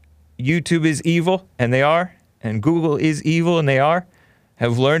as YouTube is evil, and they are, and Google is evil, and they are,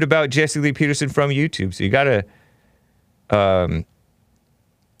 have learned about Jesse Lee Peterson from YouTube. So you gotta, though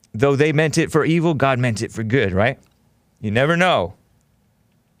they meant it for evil, God meant it for good, right? You never know.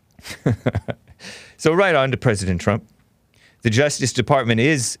 So right on to President Trump. The Justice Department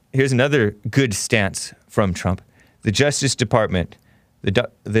is, here's another good stance from Trump. The Justice Department,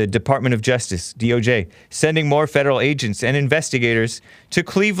 the Department of Justice, DOJ, sending more federal agents and investigators to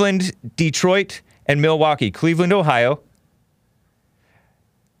Cleveland, Detroit, and Milwaukee. Cleveland, Ohio.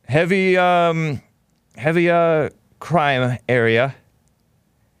 Heavy crime area.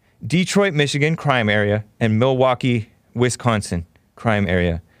 Detroit, Michigan, crime area. And Milwaukee, Wisconsin, crime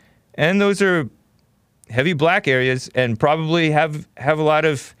area. And those are heavy black areas, and probably have a lot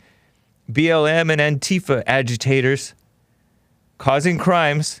of BLM and Antifa agitators causing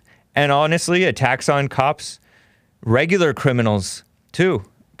crimes, and honestly, attacks on cops, regular criminals too,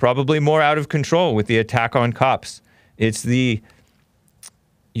 probably more out of control with the attack on cops. It's the,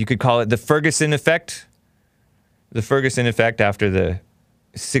 you could call it the Ferguson effect. The Ferguson effect after the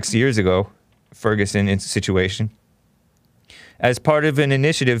 6 years ago Ferguson situation. As part of an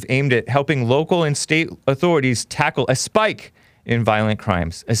initiative aimed at helping local and state authorities tackle a spike in violent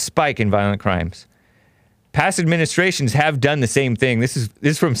crimes. A spike in violent crimes. Past administrations have done the same thing. This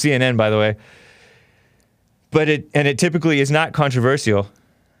is from CNN, by the way. But it typically is not controversial.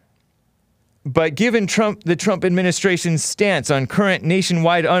 But given the Trump administration's stance on current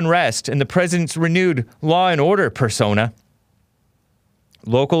nationwide unrest and the president's renewed law and order persona,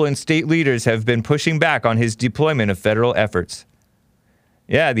 local and state leaders have been pushing back on his deployment of federal efforts.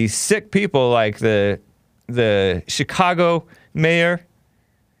 Yeah, these sick people like the Chicago mayor,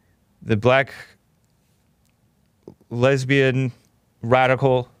 the black lesbian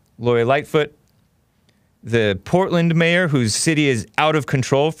radical Lori Lightfoot, the Portland mayor whose city is out of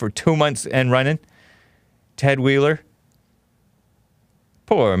control for 2 months and running, Ted Wheeler.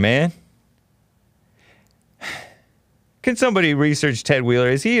 Poor man. Can somebody research Ted Wheeler?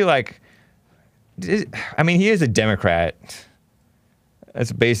 Is he like, I mean, he is a Democrat.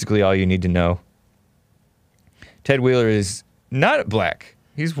 That's basically all you need to know. Ted Wheeler is not black.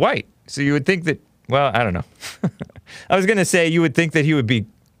 He's white. So you would think that, well, I don't know. I was going to say you would think that he would be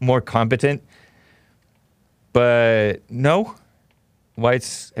more competent. But no.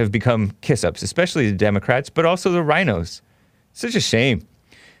 Whites have become kiss-ups, especially the Democrats, but also the rhinos. Such a shame.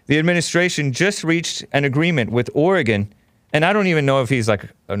 The administration just reached an agreement with Oregon, and I don't even know if he's like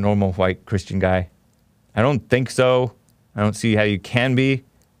a normal white Christian guy. I don't think so. I don't see how you can be.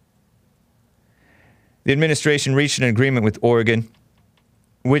 The administration reached an agreement with Oregon,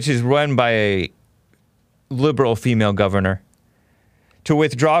 which is run by a liberal female governor, to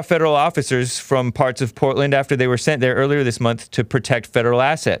withdraw federal officers from parts of Portland after they were sent there earlier this month to protect federal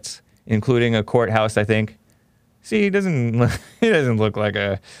assets, including a courthouse, I think. See, he doesn't look like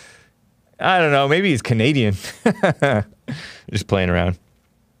a, I don't know, maybe he's Canadian. Just playing around.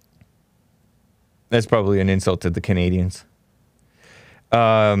 That's probably an insult to the Canadians.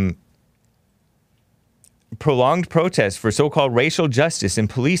 Prolonged protests for so-called racial justice and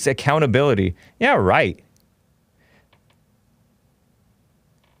police accountability. Yeah, right.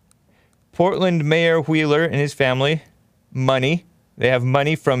 Portland Mayor Wheeler and his family, money. They have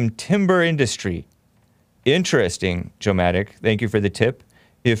money from timber industry. Interesting, Jomatic. Thank you for the tip.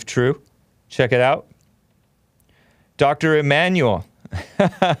 If true, check it out. Dr. Emmanuel.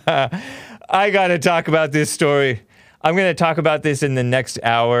 I got to talk about this story. I'm going to talk about this in the next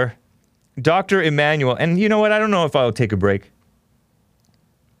hour. Dr. Emmanuel. And you know what? I don't know if I'll take a break.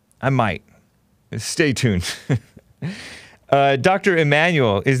 I might. Stay tuned. Dr.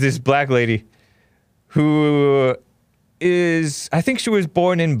 Emmanuel is this black lady who is, I think she was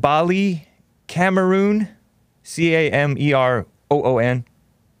born in Bali, Cameroon, Cameroon,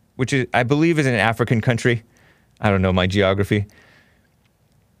 which is, I believe, is an African country. I don't know my geography.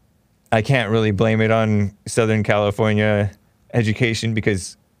 I can't really blame it on Southern California education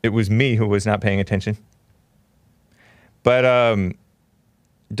because it was me who was not paying attention. But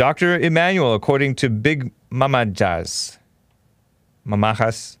Dr. Emmanuel, according to Big Mamajas,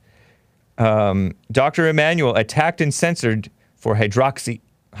 Dr. Emmanuel attacked and censored for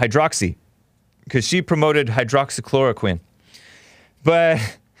hydroxy, because she promoted hydroxychloroquine.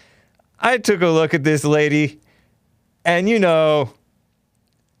 But I took a look at this lady, and you know,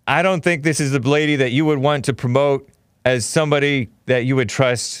 I don't think this is the lady that you would want to promote as somebody that you would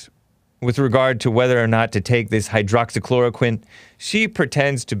trust with regard to whether or not to take this hydroxychloroquine. She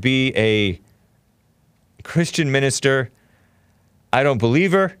pretends to be a Christian minister. I don't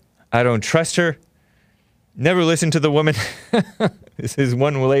believe her. I don't trust her. Never listen to the woman. This is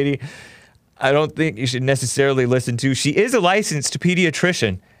one lady I don't think you should necessarily listen to. She is a licensed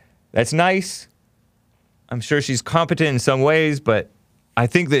pediatrician. That's nice. I'm sure she's competent in some ways, but I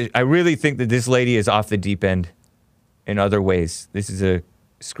really think that this lady is off the deep end in other ways. This is a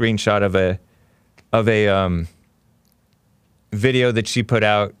screenshot of a video that she put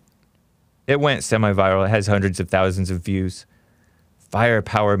out. It went semi-viral. It has hundreds of thousands of views.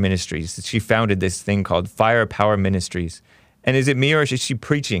 Firepower Ministries. She founded this thing called Firepower Ministries. And is it me or is she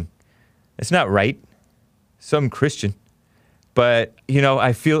preaching? It's not right. Some Christian. But, you know,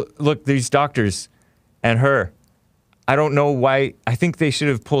 I feel, look, these doctors and her, I don't know why. I think they should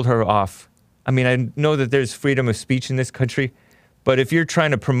have pulled her off. I mean, I know that there's freedom of speech in this country, but if you're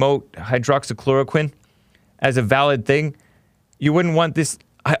trying to promote hydroxychloroquine as a valid thing, you wouldn't want this,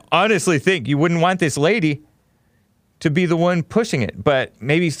 I honestly think you wouldn't want this lady to be the one pushing it. But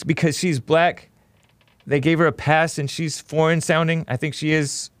maybe it's because she's black, they gave her a pass and she's foreign sounding. I think she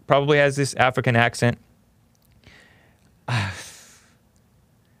probably has this African accent.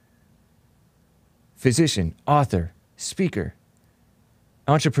 Physician, author, speaker,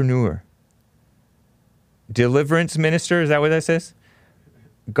 entrepreneur, deliverance minister, is that what that says?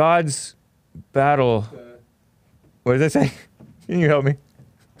 God's battle. What does that say? Can you help me?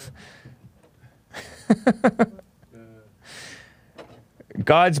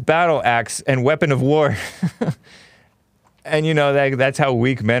 God's battle axe and weapon of war. And you know, that's how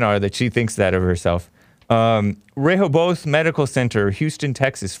weak men are, that she thinks that of herself. Rehoboth Medical Center, Houston,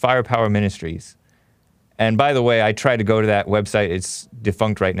 Texas, Firepower Ministries. And by the way, I tried to go to that website. It's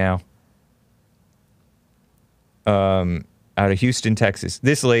defunct right now. Out of Houston, Texas.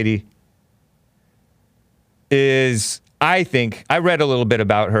 This lady is, I think, I read a little bit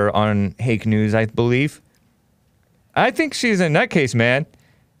about her on Hake News, I believe. I think she's a nutcase, man.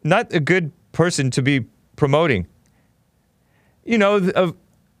 Not a good person to be promoting. You know,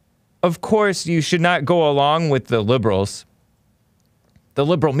 of course, you should not go along with the liberals. The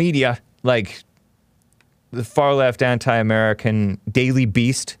liberal media, like the far-left anti-American Daily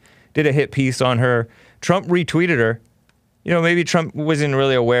Beast, did a hit piece on her. Trump retweeted her. You know, maybe Trump wasn't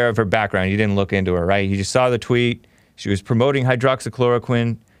really aware of her background. He didn't look into her, right? He just saw the tweet. She was promoting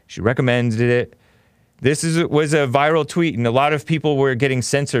hydroxychloroquine. She recommended it. This was a viral tweet, and a lot of people were getting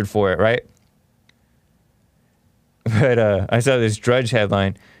censored for it, right? But I saw this Drudge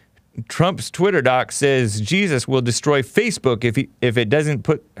headline. Trump's Twitter doc says Jesus will destroy Facebook if it doesn't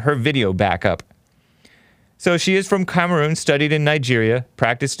put her video back up. So she is from Cameroon, studied in Nigeria,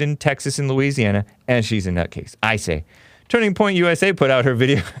 practiced in Texas and Louisiana, and she's a nutcase, I say. Turning Point USA put out her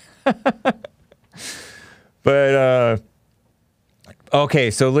video. But,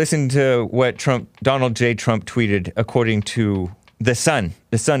 okay, so listen to what Donald J. Trump tweeted according to The Sun.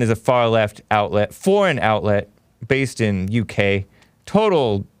 The Sun is a far-left outlet, foreign outlet, based in UK.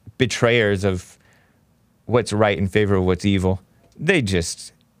 Total betrayers of what's right in favor of what's evil. They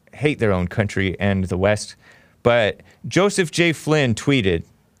just hate their own country and the West. But Joseph J. Flynn tweeted,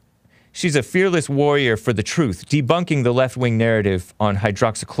 She's a fearless warrior for the truth, debunking the left-wing narrative on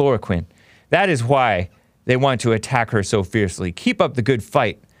hydroxychloroquine. That is why they want to attack her so fiercely. Keep up the good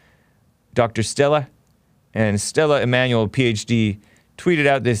fight, Dr. Stella. And Stella Emanuel, PhD, tweeted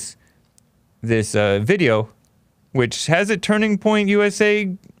out this video, which has a Turning Point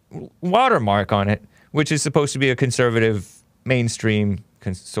USA watermark on it, which is supposed to be a conservative, mainstream,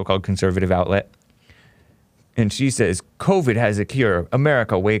 so-called conservative outlet. And she says, COVID has a cure.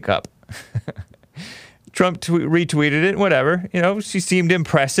 America, wake up. Trump retweeted it, whatever. You know, she seemed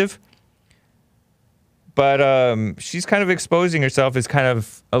impressive. But she's kind of exposing herself as kind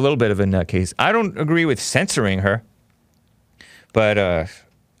of a little bit of a nutcase. I don't agree with censoring her. But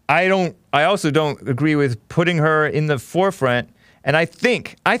I also don't agree with putting her in the forefront. And I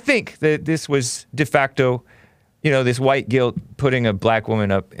think that this was de facto, you know, this white guilt putting a black woman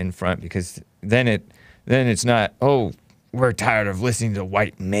up in front, because then it's not, oh, we're tired of listening to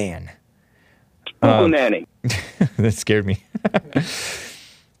white man. Nanny. That scared me.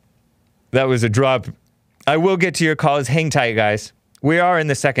 That was a drop. I will get to your calls. Hang tight, guys. We are in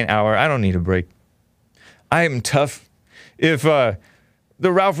the second hour. I don't need a break. I am tough. If the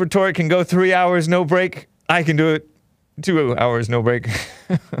Ralph Retort can go 3 hours no break, I can do it 2 hours no break.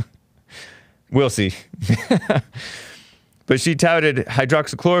 We'll see. But she touted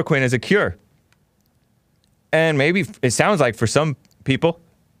hydroxychloroquine as a cure. And maybe it sounds like for some people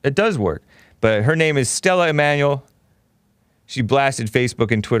it does work. But her name is Stella Emanuel. She blasted Facebook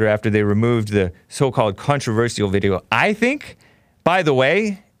and Twitter after they removed the so-called controversial video. I think, by the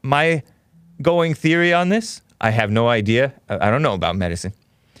way, my going theory on this, I have no idea. I don't know about medicine.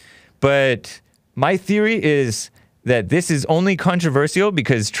 But my theory is that this is only controversial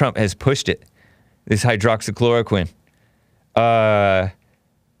because Trump has pushed it. This hydroxychloroquine.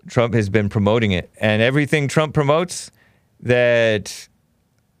 Trump has been promoting it. And everything Trump promotes, that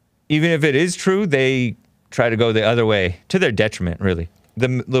even if it is true, they try to go the other way, to their detriment, really,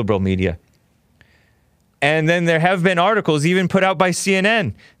 the liberal media. And then there have been articles even put out by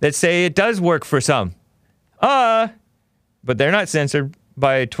CNN that say it does work for some. But they're not censored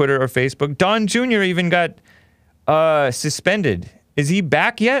by Twitter or Facebook. Don Jr. even got suspended. Is he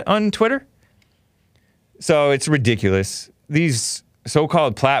back yet on Twitter? So it's ridiculous. These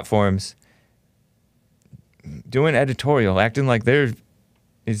so-called platforms doing editorial, acting like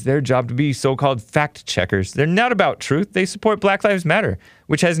it's their job to be so-called fact checkers. They're not about truth. They support Black Lives Matter,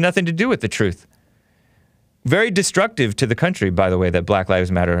 which has nothing to do with the truth. Very destructive to the country, by the way, that Black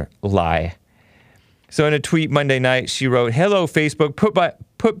Lives Matter lie. So in a tweet Monday night, she wrote, "Hello, Facebook,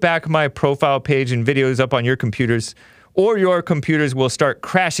 put back my profile page and videos up on your computers, or your computers will start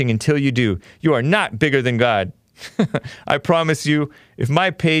crashing until you do. You are not bigger than God. I promise you, if my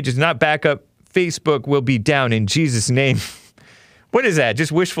page is not back up, Facebook will be down in Jesus' name." What is that?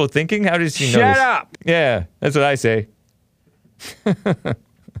 Just wishful thinking? How does she know this? Shut up! Yeah, that's what I say.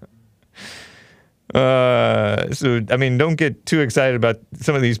 So, I mean, don't get too excited about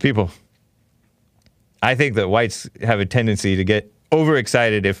some of these people. I think that whites have a tendency to get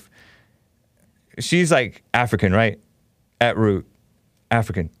overexcited if she's like African, right? At root,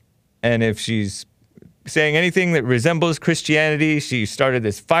 African. And if she's saying anything that resembles Christianity, she started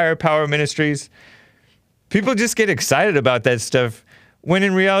this firepower ministries. People just get excited about that stuff when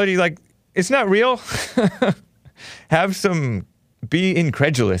in reality, like, it's not real. Be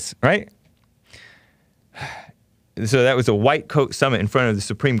incredulous, right? So that was a white coat summit in front of the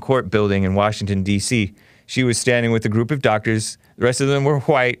Supreme Court building in Washington, D.C. She was standing with a group of doctors. The rest of them were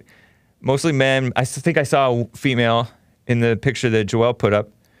white, mostly men. I think I saw a female in the picture that Joelle put up,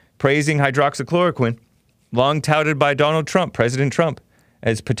 praising hydroxychloroquine, long touted by Donald Trump, President Trump,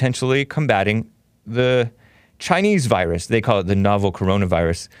 as potentially combating the Chinese virus. They call it the novel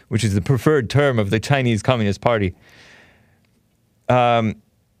coronavirus, which is the preferred term of the Chinese Communist Party.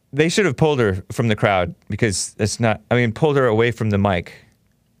 They should have pulled her from the crowd because that's not, I mean, pulled her away from the mic.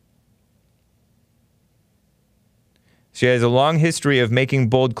 She has a long history of making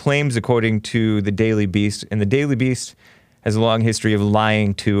bold claims, according to the Daily Beast, and the Daily Beast has a long history of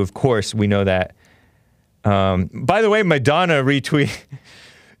lying too. Of course, we know that. By the way, Madonna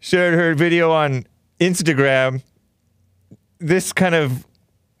shared her video on Instagram. This kind of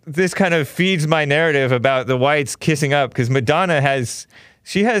feeds my narrative about the whites kissing up, because Madonna has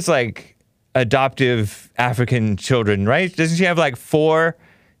like adoptive African children, right? Doesn't she have like 4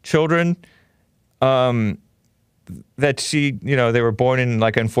 children? That she, you know, they were born in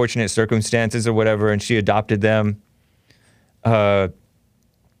like unfortunate circumstances or whatever, and she adopted them. I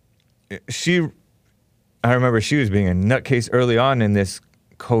remember she was being a nutcase early on in this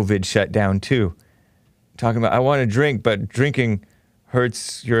COVID shutdown too. Talking about, I want to drink, but drinking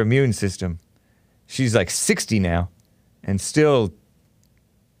hurts your immune system. She's like 60 now and still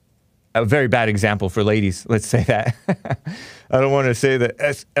a very bad example for ladies. Let's say that. I don't want to say the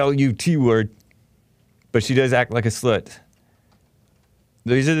S-L-U-T word, but she does act like a slut.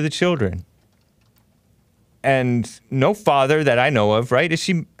 These are the children. And no father that I know of, right? Is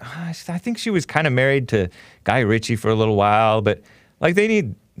she? I think she was kind of married to Guy Ritchie for a little while, but like they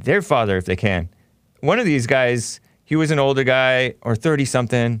need their father if they can. One of these guys, he was an older guy or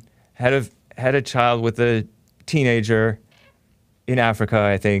 30-something, had a child with a teenager in Africa,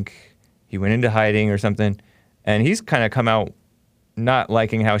 I think. He went into hiding or something, and he's kind of come out not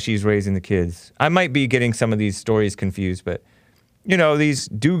liking how she's raising the kids. I might be getting some of these stories confused, but you know, these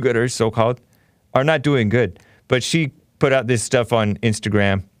do-gooders, so-called, are not doing good. But she put out this stuff on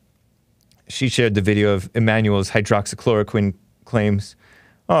Instagram. She shared the video of Emmanuel's hydroxychloroquine claims.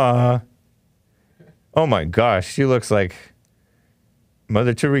 Oh my gosh, she looks like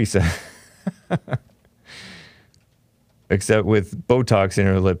Mother Teresa. Except with Botox in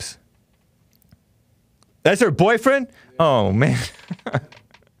her lips. That's her boyfriend? Oh man.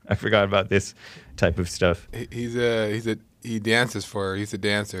 I forgot about this type of stuff. He dances for her. He's a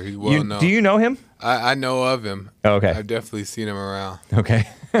dancer. He's well known. Do you know him? I know of him. Okay. I've definitely seen him around. Okay.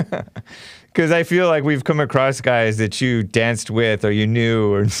 Because I feel like we've come across guys that you danced with or you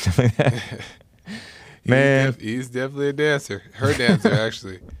knew or stuff like that. Man. He's definitely a dancer. Her dancer,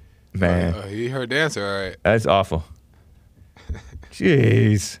 actually. Man. Her dancer, all right. That's awful.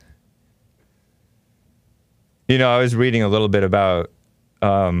 Jeez. You know, I was reading a little bit about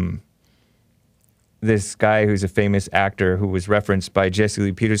this guy who's a famous actor who was referenced by Jesse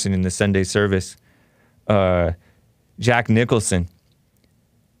Lee Peterson in the Sunday service, Jack Nicholson.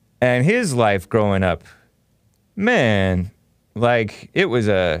 And his life growing up, man, like it was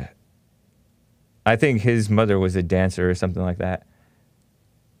I think his mother was a dancer or something like that.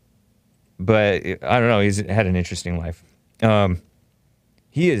 But I don't know, he's had an interesting life.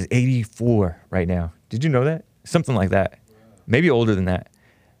 He is 84 right now. Did you know that? Something like that. Maybe older than that.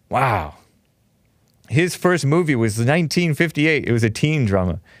 Wow. His first movie was 1958. It was a teen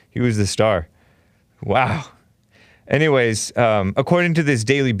drama. He was the star. Wow. Anyways, according to this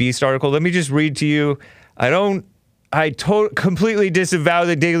Daily Beast article, let me just read to you. I completely disavow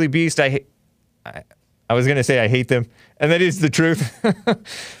the Daily Beast. I was going to say I hate them, and that is the truth.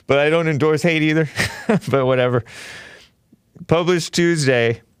 But I don't endorse hate either. But whatever. Published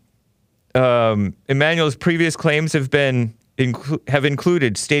Tuesday, Emmanuel's previous claims have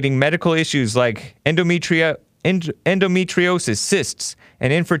included stating medical issues like endometriosis, cysts,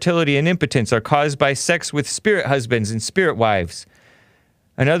 and infertility and impotence are caused by sex with spirit husbands and spirit wives.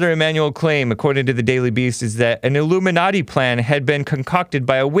 Another Emmanuel claim, according to the Daily Beast, is that an Illuminati plan had been concocted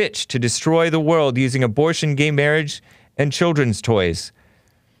by a witch to destroy the world using abortion, gay marriage, and children's toys.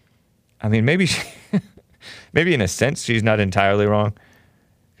 I mean, maybe in a sense she's not entirely wrong,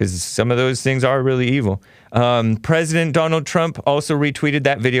 because some of those things are really evil. President Donald Trump also retweeted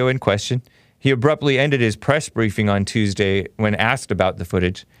that video in question. He abruptly ended his press briefing on Tuesday when asked about the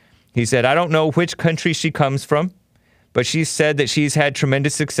footage. He said, "I don't know which country she comes from, but she said that she's had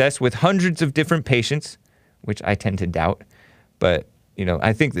tremendous success with hundreds of different patients," which I tend to doubt. But, you know,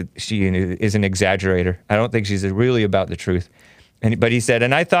 I think that she is an exaggerator. I don't think she's really about the truth. But he said,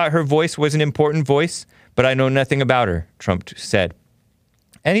 "And I thought her voice was an important voice, but I know nothing about her," Trump said.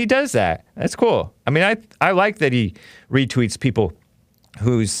 And he does that. That's cool. I mean, I like that he retweets people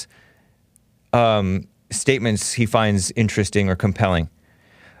whose statements he finds interesting or compelling.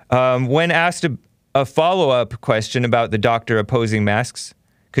 When asked a follow-up question about the doctor opposing masks,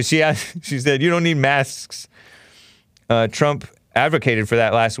 because she said, "You don't need masks." Trump advocated for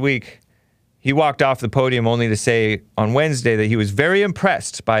that last week. He walked off the podium only to say on Wednesday that he was very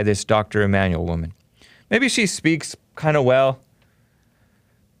impressed by this Dr. Emmanuel woman. Maybe she speaks kind of well.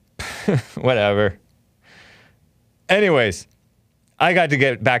 Whatever. Anyways, I got to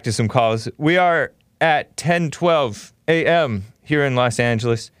get back to some calls. We are at 10:12 a.m. here in Los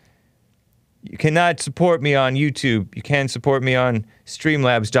Angeles. You cannot support me on YouTube. You can support me on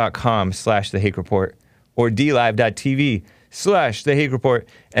streamlabs.com/The Hake Report or DLive.tv/The Hake Report.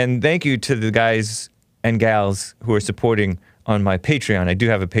 And thank you to the guys and gals who are supporting on my Patreon. I do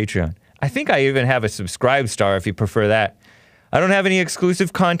have a Patreon. I think I even have a subscribe star if you prefer that. I don't have any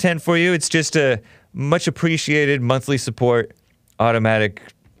exclusive content for you. It's just a much appreciated monthly support, automatic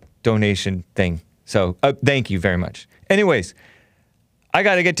donation thing. So thank you very much. Anyways, I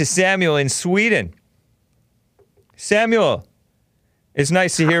got to get to Samuel in Sweden. Samuel, it's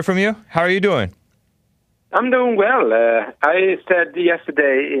nice to hear from you. How are you doing? I'm doing well. I said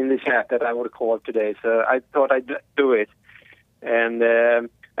yesterday in the chat that I would call today, so I thought I'd do it. And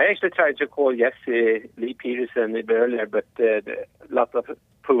I actually tried to call Jesse Lee Peterson earlier, but lots of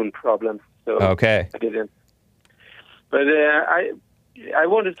phone problems, so Okay. I didn't. But I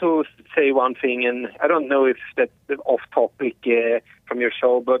wanted to say one thing, and I don't know if that's off topic from your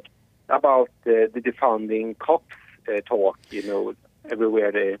show, but about the defunding cops talk,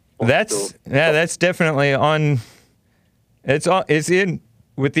 everywhere they want That's definitely on. It's in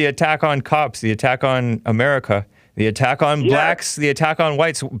with the attack on cops, the attack on America, the attack on blacks, the attack on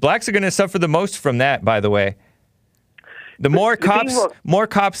whites. Blacks are going to suffer the most from that, by the way. The more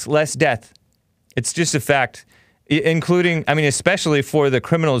cops, less death. It's just a fact, including, especially for the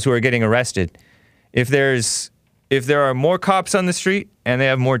criminals who are getting arrested. If there are more cops on the street, and they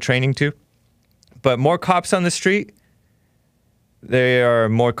have more training too, but more cops on the street, they are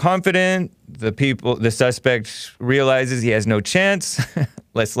more confident. The suspect realizes he has no chance,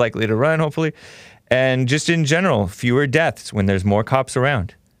 less likely to run, hopefully. And just in general, fewer deaths when there's more cops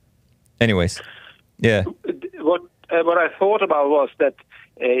around. Anyways, yeah. What I thought about was that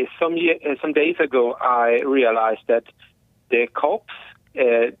some days ago I realized that the cops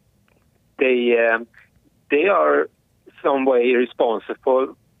they are some way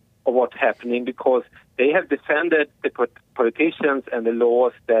responsible for what's happening because they have defended the politicians and the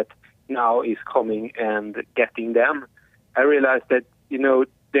laws that now is coming and getting them. I realized that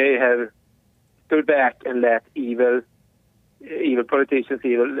they have stood back and let evil politicians,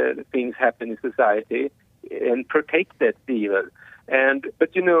 evil things happen in society, and protected the evil. But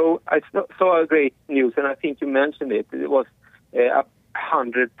I saw a great news, and I think you mentioned it. It was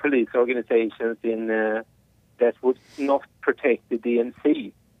 100 police organizations in that would not protect the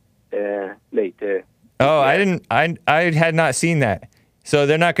DNC later. Oh, I had not seen that. So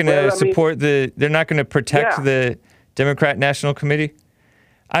they're not going to support they're not going to protect the Democrat National Committee.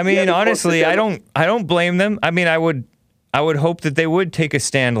 Honestly, I don't blame them. I would hope that they would take a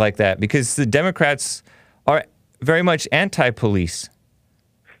stand like that because the Democrats are very much anti-police.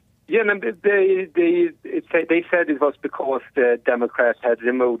 Yeah, and they said it was because the Democrats had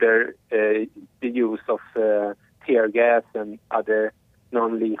removed the use of tear gas and other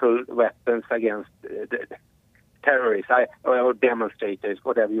non-lethal weapons against the terrorists or demonstrators,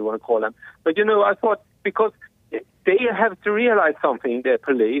 whatever you want to call them. But I thought because they have to realize something, the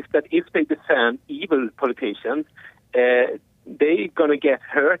police, that if they defend evil politicians, they're going to get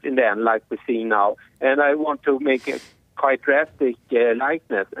hurt in the end, like we see now. And I want to make a quite drastic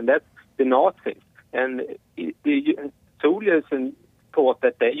likeness, and that's the Nazis. And the soldiers thought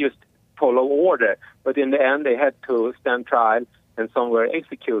that they just follow order, but in the end they had to stand trial and some were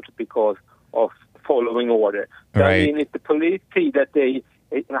executed because of following order. Right. If the police see that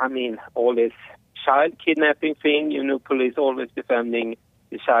all this child kidnapping thing, police always defending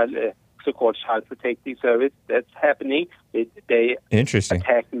the child, so-called child protective service, that's happening. They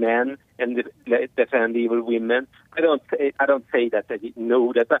attack men and defend evil women. I don't say that they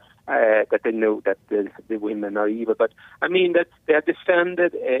know that they know that the women are evil, but that they have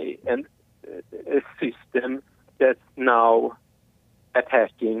defended a system that's now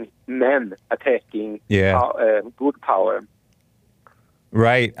attacking men, attacking good power.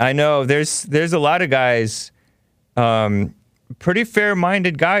 Right. I know. There's a lot of guys, pretty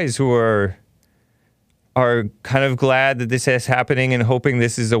fair-minded guys who are kind of glad that this is happening and hoping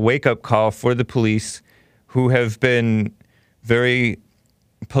this is a wake-up call for the police who have been very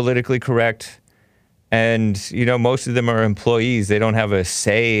politically correct. And, most of them are employees. They don't have a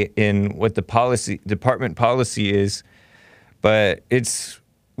say in what the department policy is. But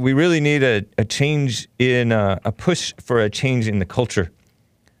we really need a change in a push for a change in the culture,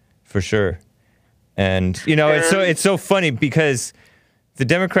 for sure. And it's so funny because the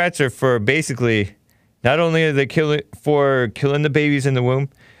Democrats are for basically not only are they killing the babies in the womb,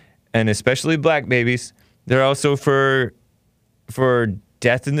 and especially black babies, they're also for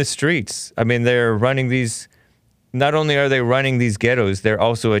death in the streets. They're running these. Not only are they running these ghettos, they're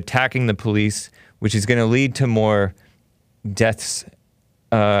also attacking the police, which is going to lead to more deaths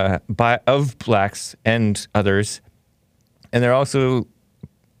of blacks and others, and they're also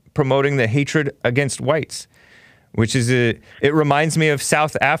promoting the hatred against whites, which is it reminds me of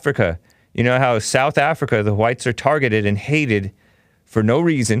South Africa. You know how South Africa, the whites are targeted and hated for no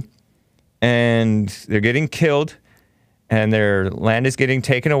reason, and they're getting killed, and their land is getting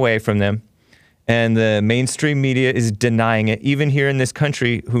taken away from them, and the mainstream media is denying it. Even here in this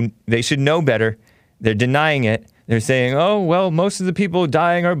country, who they should know better, they're denying it. They're saying, oh, well, most of the people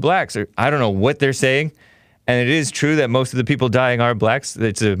dying are blacks. Or I don't know what they're saying. And it is true that most of the people dying are blacks.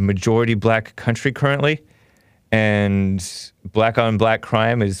 It's a majority black country currently. And black on black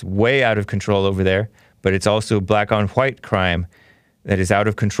crime is way out of control over there. but it's also black on white crime that is out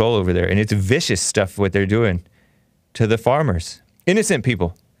of control over there. And it's vicious stuff what they're doing to the farmers. Innocent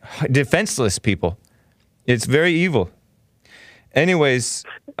people, defenseless people. It's very evil. Anyways,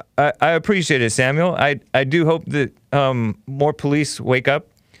 I appreciate it, Samuel. I do hope that more police wake up,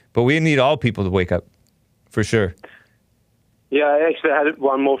 but we need all people to wake up, for sure. Yeah, I actually had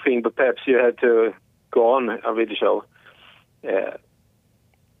one more thing, but perhaps you had to go on with the show. Yeah.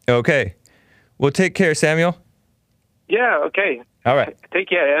 Okay. Well, take care, Samuel. Yeah, okay. All right. Take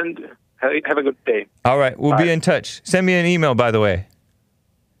care and have a good day. All right. We'll be in touch. Send me an email, by the way.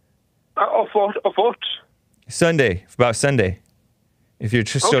 Of what? Sunday, about Sunday. If you're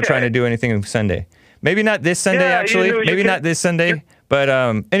still trying to do anything Sunday. Maybe not this Sunday, actually. Maybe not this Sunday. But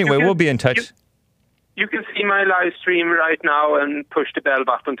anyway, we'll be in touch. You can see my live stream right now and push the bell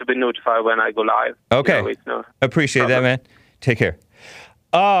button to be notified when I go live. Okay. Appreciate that, man. Take care.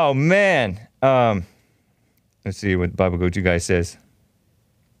 Oh, man. Let's see what Baba Go-To guy says.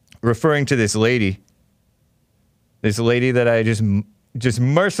 Referring to this lady that I just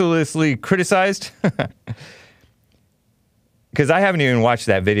mercilessly criticized. Because I haven't even watched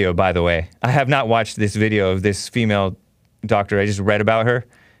that video, by the way. I have not watched this video of this female doctor. I just read about her,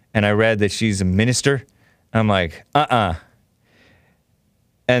 and I read that she's a minister. I'm like,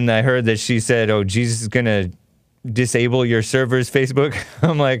 And I heard that she said, oh, Jesus is going to disable your servers, Facebook.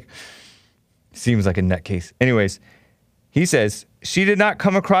 I'm like, seems like a nutcase. Anyways, he says, she did not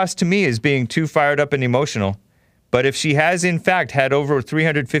come across to me as being too fired up and emotional. But if she has, in fact, had over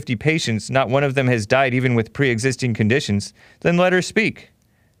 350 patients, not one of them has died even with pre-existing conditions, then let her speak.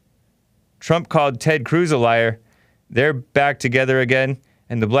 Trump called Ted Cruz a liar. They're back together again.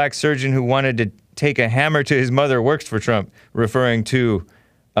 And the black surgeon who wanted to take a hammer to his mother works for Trump, referring to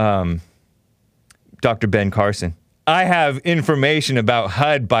Dr. Ben Carson. I have information about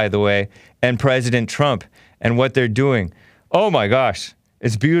HUD, by the way, and President Trump and what they're doing. Oh, my gosh.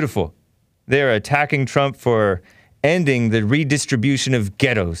 It's beautiful. They're attacking Trump for ending the redistribution of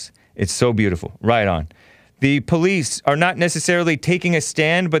ghettos. It's so beautiful. Right on. The police are not necessarily taking a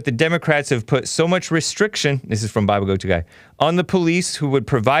stand, but the Democrats have put so much restriction, this is from Bible Go-To Guy, on the police who would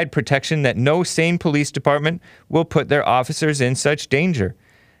provide protection that no sane police department will put their officers in such danger.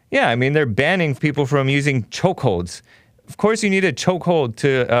 Yeah, I mean, they're banning people from using chokeholds. Of course you need a chokehold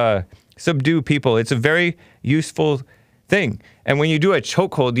to subdue people. It's a very useful thing. And when you do a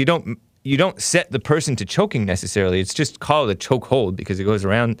chokehold, you don't set the person to choking necessarily. It's just called a chokehold because it goes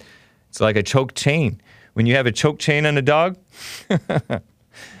around. It's like a choke chain. When you have a choke chain on a dog,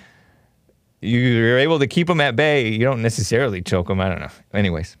 you're able to keep them at bay. You don't necessarily choke them. I don't know.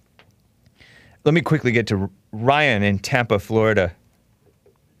 Anyways, let me quickly get to Ryan in Tampa, Florida.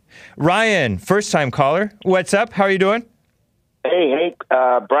 Ryan, first-time caller. What's up? How are you doing? Hey,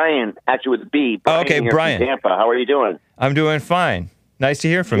 Brian, actually with a B. Brian okay, here Brian. From Tampa. How are you doing? I'm doing fine. Nice to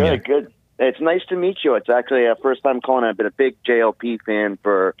hear from you. Good. It's nice to meet you. It's actually a first time calling. I've been a big JLP fan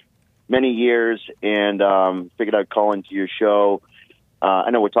for many years, and figured I'd call into your show. I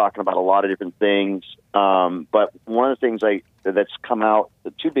know we're talking about a lot of different things, but one of the things that's come out,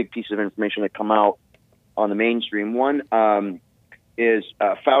 the two big pieces of information that come out on the mainstream. One is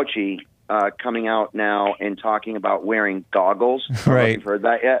Fauci coming out now and talking about wearing goggles. I don't know if you've heard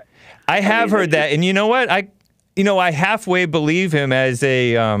that yet? I have heard that, and you know what? I halfway believe him as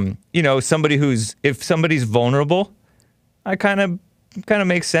a, somebody if somebody's vulnerable, I kind of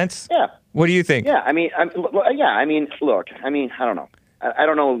makes sense. Yeah. What do you think? Yeah, I mean, look, I don't know. I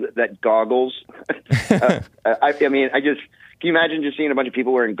don't know that goggles. Can you imagine just seeing a bunch of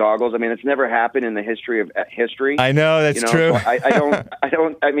people wearing goggles? I mean, it's never happened in the history of history. I know, that's true.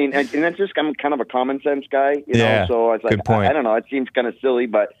 So and that's just, I'm kind of a common sense guy, know, so it's like, good point. I don't know, it seems kind of silly,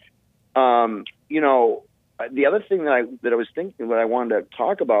 but, the other thing that I was thinking, what I wanted to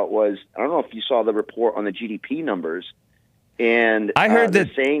talk about was, I don't know if you saw the report on the GDP numbers, and I heard that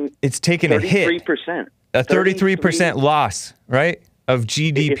saying it's taken a hit, 33%, a 33% loss, right, of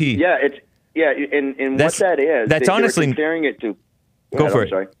GDP. And what that is, that's honestly comparing it to. Go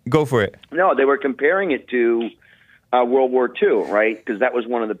for it. No, they were comparing it to World War II, right? Because that was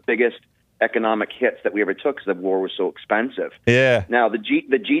one of the biggest economic hits that we ever took because the war was so expensive. Yeah. Now, the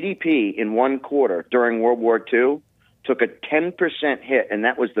GDP in one quarter during World War II took a 10% hit, and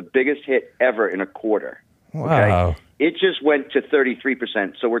that was the biggest hit ever in a quarter. Wow. Okay? It just went to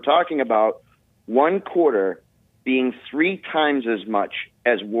 33%. So we're talking about one quarter being 3 times as much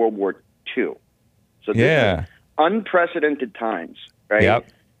as World War II. So this is unprecedented times, right? Yep.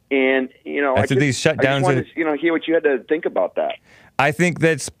 And, after these shutdowns, I just wanted to, hear what you had to think about that. I think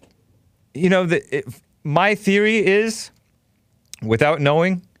that's, my theory is, without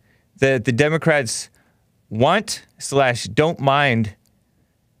knowing, that the Democrats want/don't mind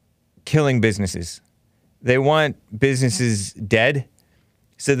killing businesses. They want businesses dead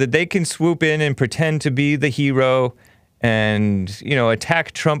so that they can swoop in and pretend to be the hero and, you know,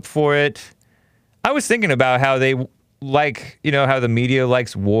 attack Trump for it. I was thinking about how they like, you know, how the media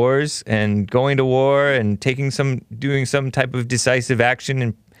likes wars and going to war and doing some type of decisive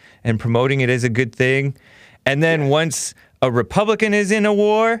action and promoting it as a good thing. And then once a Republican is in a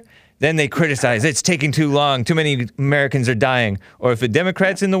war, then they criticize, it's taking too long, too many Americans are dying. Or if a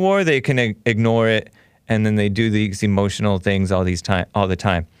Democrat's in the war, they can ignore it, and then they do these emotional things all the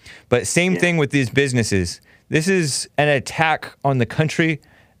time. But same thing with these businesses. This is an attack on the country.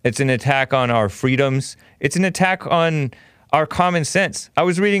 It's an attack on our freedoms. It's an attack on our common sense. I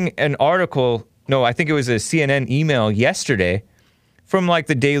was reading an article, no, I think it was a CNN email yesterday from like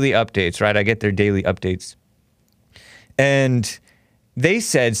the daily updates, right? I get their daily updates. And they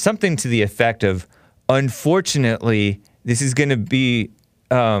said something to the effect of, unfortunately, this is going to be,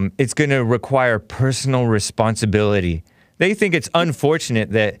 it's going to require personal responsibility. They think it's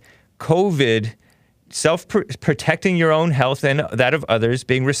unfortunate that COVID, protecting your own health and that of others,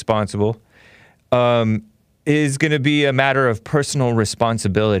 being responsible, is going to be a matter of personal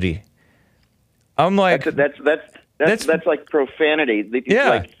responsibility. I'm like, that's like profanity. Yeah.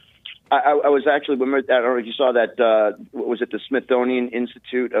 Like, I was actually, I don't know if you saw that, was it the Smithsonian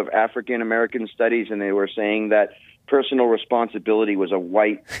Institute of African American Studies, and they were saying that personal responsibility was a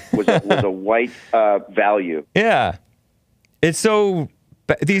white value. Yeah. It's so,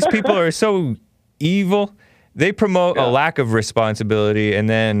 these people are so evil. They promote a lack of responsibility, and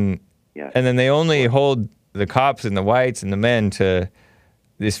then they only hold the cops and the whites and the men to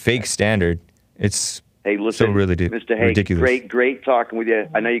this fake standard. It's Hey, listen, so really Mr. Hake, ridiculous. great talking with you.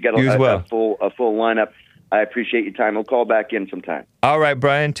 I know you got a full lineup. I appreciate your time. We'll call back in sometime. All right,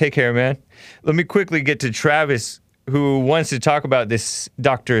 Brian, take care, man. Let me quickly get to Travis, who wants to talk about this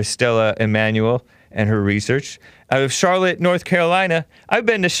Dr. Stella Emanuel and her research out of Charlotte, North Carolina. I've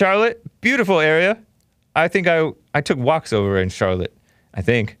been to Charlotte, beautiful area. I think I took walks over in Charlotte, I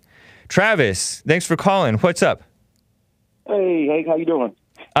think. Travis, thanks for calling. What's up? Hey, Hake, how you doing?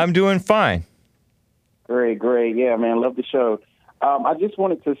 I'm doing fine. Great. Yeah, man, love the show. I just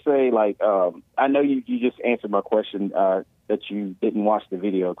wanted to say, like, I know you just answered my question that you didn't watch the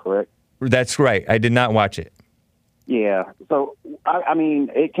video, correct? That's right. I did not watch it. Yeah. So, I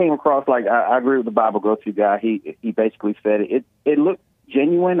mean, it came across like I agree with the Bible go-to guy. He basically said it looked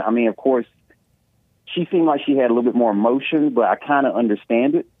genuine. I mean, of course, she seemed like she had a little bit more emotion, but I kind of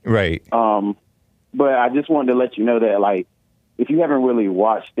understand it. Right. But I just wanted to let you know that, like, if you haven't really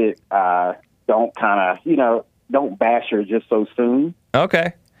watched it, don't don't bash her just so soon.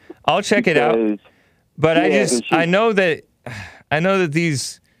 Okay. I'll check it out. But I know that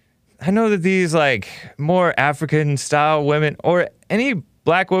these like more African style women, or any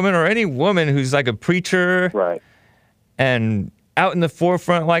black woman or any woman who's like a preacher, right, and out in the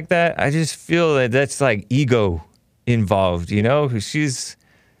forefront like that, I just feel that that's like ego involved, you know? She's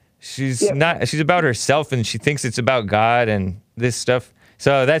about herself, and she thinks it's about God and this stuff.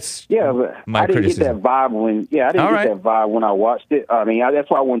 So that's but my I didn't criticism. get that vibe when I watched it. I mean,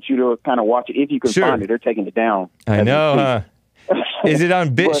 that's why I want you to kind of watch it if you can find it. They're taking it down. I know, huh? Is it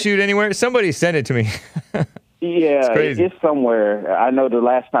on BitChute anywhere? Somebody sent it to me. Yeah, it's somewhere. I know the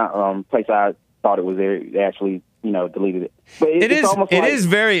last time place I thought it was there, they actually deleted it. But it is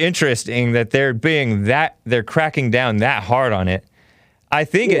very interesting that they're cracking down that hard on it. I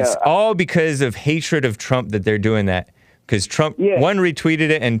think it's all because of hatred of Trump that they're doing that. Because Trump, one,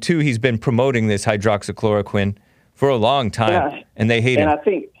 retweeted it, and two, he's been promoting this hydroxychloroquine for a long time, and they hate him. And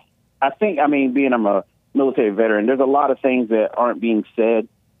I think, I mean, being I'm a military veteran, there's a lot of things that aren't being said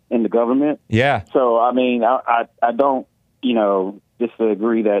in the government. Yeah. So, I mean, I don't,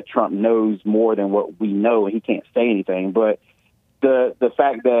 disagree that Trump knows more than what we know, and he can't say anything. But the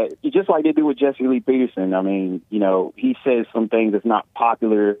fact that, just like they do with Jesse Lee Peterson, I mean, he says some things that's not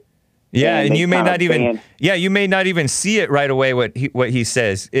popular. Yeah, and you may not even see it right away what he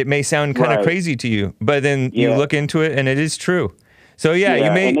says. It may sound kind of crazy to you, but then you look into it and it is true. So you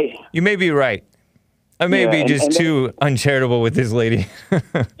may be right. I may be just too uncharitable with this lady.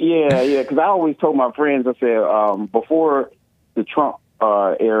 Because I always told my friends, I said, before the Trump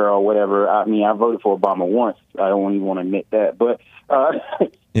era or whatever, I mean, I voted for Obama once. I don't even want to admit that, but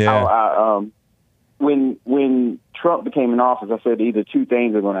when Trump became in office, I said either two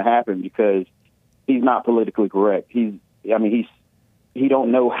things are going to happen because he's not politically correct. He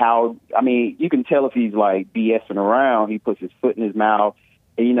don't know how. I mean, you can tell if he's like BSing around. He puts his foot in his mouth,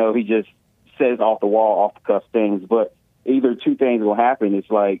 and he just says off the wall, off the cuff things. But either two things will happen. It's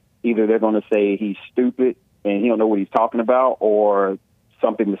like either they're going to say he's stupid and he don't know what he's talking about, or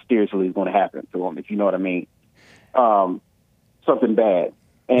something mysteriously is going to happen to him, if you know what I mean. Something bad.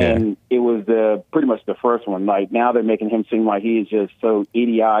 And it was pretty much the first one. Like, now they're making him seem like he is just so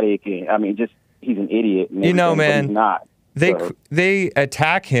idiotic. And, I mean, just he's an idiot. And you know, man, he's not. They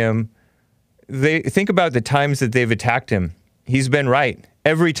attack him. They think about the times that they've attacked him. He's been right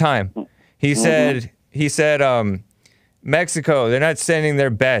every time. He said, Mexico, they're not sending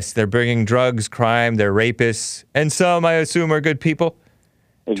their best. They're bringing drugs, crime, they're rapists, and some, I assume, are good people.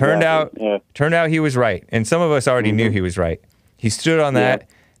 Exactly. Turned out he was right, and some of us already knew he was right. He stood on that.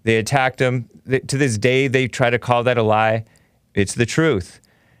 They attacked him. To this day, they try to call that a lie. It's the truth.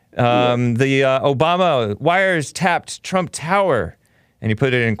 The Obama wires tapped Trump Tower, and he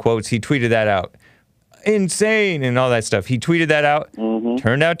put it in quotes. He tweeted that out. Insane and all that stuff. He tweeted that out.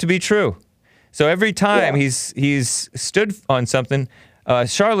 Turned out to be true. So every time he's stood on something,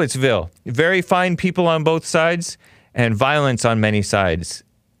 Charlottesville, very fine people on both sides and violence on many sides.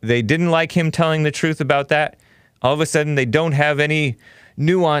 They didn't like him telling the truth about that. All of a sudden, they don't have any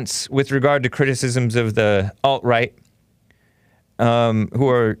nuance with regard to criticisms of the alt-right, who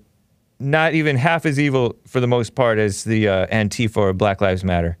are not even half as evil for the most part as the Antifa or Black Lives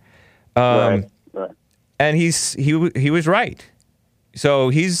Matter. Right. And he was right.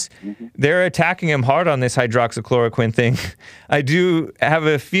 So they're attacking him hard on this hydroxychloroquine thing. I do have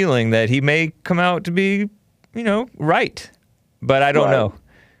a feeling that he may come out to be, right. But I don't know.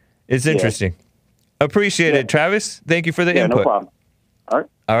 It's interesting. Appreciate it, Travis. Thank you for the input. No problem.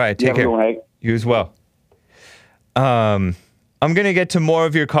 All right. Take care. You as well. I'm going to get to more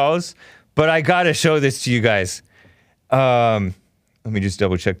of your calls, but I got to show this to you guys. Let me just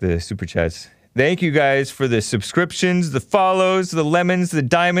double check the super chats. Thank you guys for the subscriptions, the follows, the lemons, the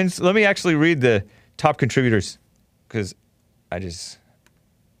diamonds. Let me actually read the top contributors, because I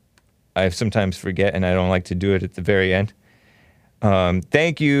sometimes forget and I don't like to do it at the very end.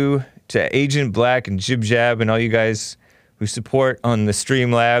 Thank you to Agent Black and Jib Jab and all you guys who support on the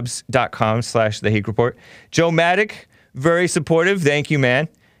streamlabs.com/the Hake Report. Joe Maddock, very supportive. Thank you, man.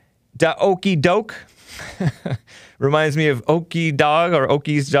 Da Okie Doke. Reminds me of Okie Dog or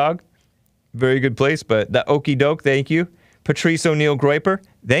Okie's Dog. Very good place, but the Okie Doke, thank you. Patrice O'Neill Groiper,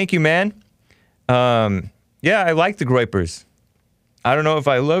 thank you, man. Yeah, I like the Groipers. I don't know if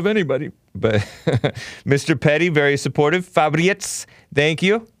I love anybody, but Mr. Petty, very supportive. Fabrietz, thank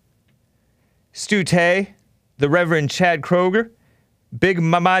you. Stu Tay, the Reverend Chad Kroger, Big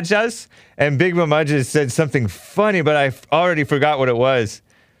Mamajas, and Big Mamajas said something funny, but I already forgot what it was.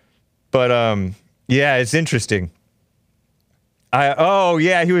 But yeah, it's interesting. Oh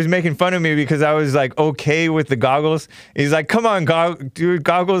yeah, he was making fun of me because I was like okay with the goggles. He's like, "Come on, dude,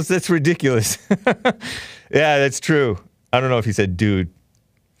 goggles, that's ridiculous." Yeah, that's true. I don't know if he said dude.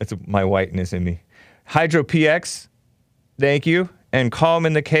 That's my whiteness in me. Hydro PX, thank you. And Calm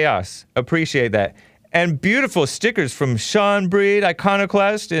in the Chaos. Appreciate that. And beautiful stickers from Sean Breed,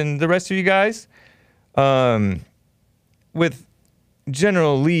 Iconoclast, and the rest of you guys. With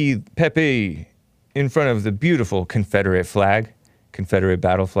General Lee Pepe in front of the beautiful Confederate flag, Confederate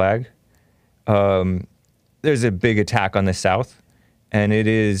battle flag. There's a big attack on the South, and it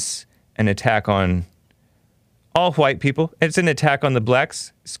is an attack on all white people. It's an attack on the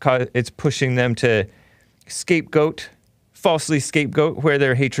blacks. It's pushing them to falsely scapegoat where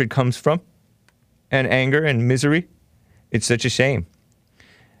their hatred comes from, and anger and misery. It's such a shame.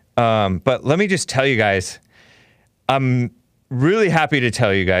 But let me just tell you guys, I'm really happy to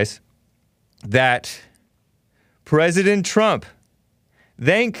tell you guys that President Trump,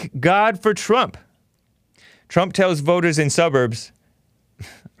 thank God for Trump. Trump tells voters in suburbs,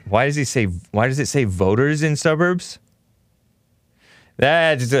 why does it say voters in suburbs?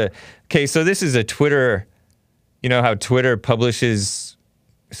 Okay, so this is a Twitter, you know how Twitter publishes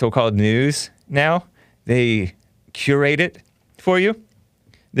so-called news now? They curate it for you.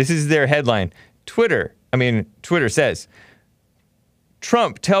 This is their headline. Twitter says,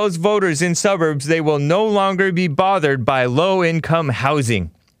 Trump tells voters in suburbs they will no longer be bothered by low-income housing.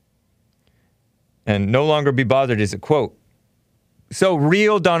 And no longer be bothered is a quote. So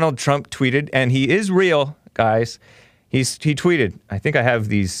real Donald Trump tweeted, and he is real, guys. He tweeted, I think I have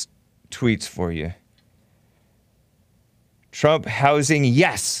these tweets for you. Trump housing,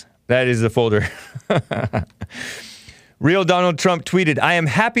 yes. That is the folder. Real Donald Trump tweeted, I am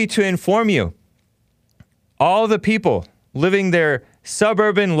happy to inform you, all the people living their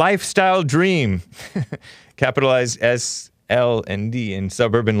suburban lifestyle dream, capitalized S-L and D in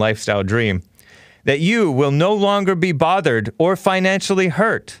suburban lifestyle dream, that you will no longer be bothered or financially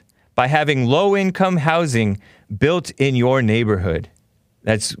hurt by having low-income housing built in your neighborhood.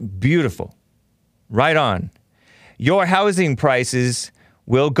 That's beautiful. Right on. Your housing prices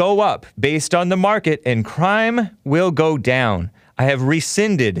will go up based on the market and crime will go down. I have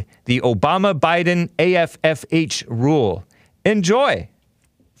rescinded the Obama-Biden AFFH rule. Enjoy.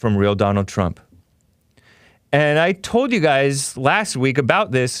 From Real Donald Trump. And I told you guys last week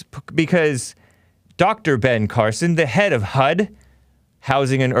about this because Dr. Ben Carson, the head of HUD,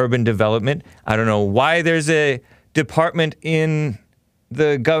 Housing and Urban Development, I don't know why there's a department in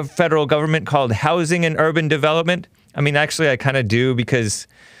the federal government called Housing and Urban Development. I mean, actually, I kind of do because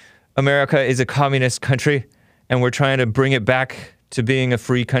America is a communist country and we're trying to bring it back to being a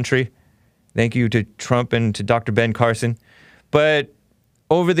free country. Thank you to Trump and to Dr. Ben Carson. But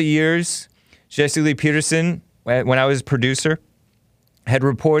over the years, Jesse Lee Peterson, when I was producer, had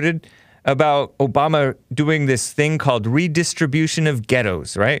reported about Obama doing this thing called redistribution of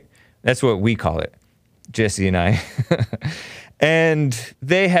ghettos, right? That's what we call it, Jesse and I. And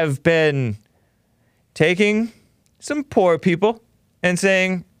they have been taking some poor people and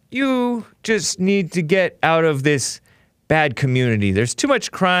saying, you just need to get out of this bad community. There's too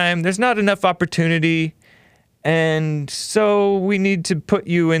much crime. There's not enough opportunity. And so we need to put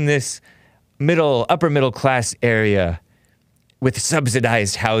you in this upper middle class area with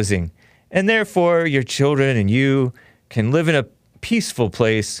subsidized housing. And therefore, your children and you can live in a peaceful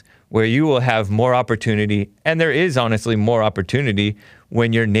place where you will have more opportunity. And there is honestly more opportunity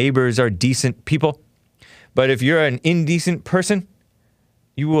when your neighbors are decent people. But if you're an indecent person,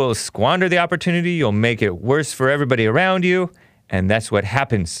 you will squander the opportunity. You'll make it worse for everybody around you. And that's what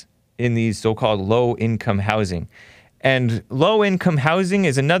happens in these so-called low-income housing. And low-income housing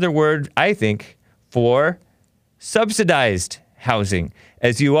is another word, I think, for subsidized housing.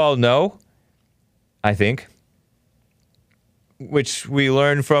 As you all know, I think, which we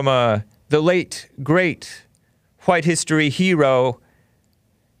learned from the late, great white history hero.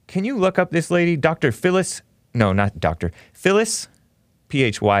 Can you look up this lady, Dr. Phyllis? No, not Dr. Phyllis,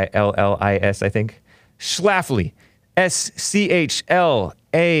 Phyllis, I think. Schlafly, Schlafly,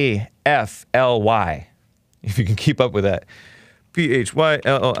 if you can keep up with that. Phyllis,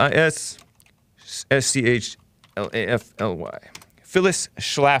 Schlafly. Phyllis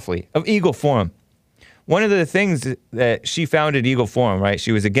Schlafly of Eagle Forum. One of the things that she founded Eagle Forum, right?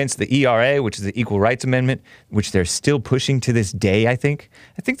 She was against the ERA, which is the Equal Rights Amendment, which they're still pushing to this day, I think.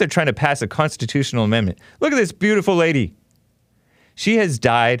 I think they're trying to pass a constitutional amendment. Look at this beautiful lady. She has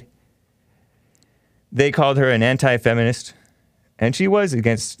died. They called her an anti-feminist, and she was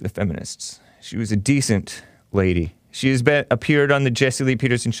against the feminists. She was a decent lady. She has appeared on the Jesse Lee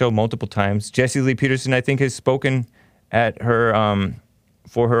Peterson show multiple times. Jesse Lee Peterson, I think, has spoken at her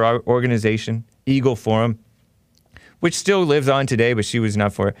for her organization, Eagle Forum, which still lives on today, but she was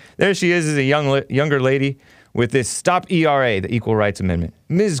not for it. There she is as a younger lady with this Stop ERA, the Equal Rights Amendment.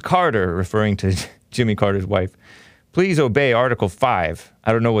 Ms. Carter, referring to Jimmy Carter's wife. Please obey Article 5.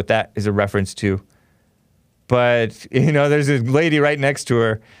 I don't know what that is a reference to. But, you know, there's a lady right next to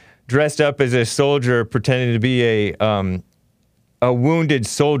her dressed up as a soldier pretending to be a wounded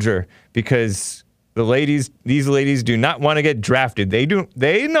soldier because these ladies do not want to get drafted.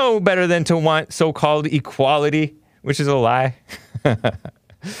 They know better than to want so-called equality, which is a lie. Isn't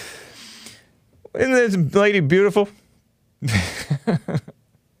this lady beautiful?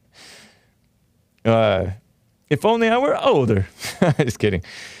 If only I were older. Just kidding.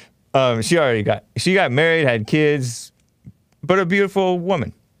 She got married, had kids, but a beautiful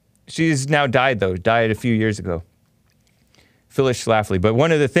woman. She's now died, though. Died a few years ago. Phyllis Schlafly. But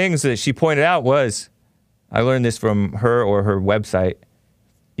one of the things that she pointed out was, I learned this from her or her website,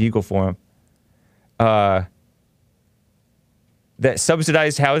 Eagle Forum, that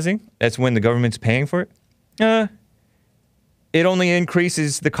subsidized housing, that's when the government's paying for it, it only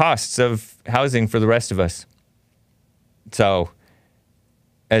increases the costs of housing for the rest of us. So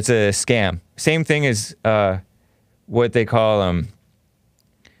it's a scam. Same thing as what they call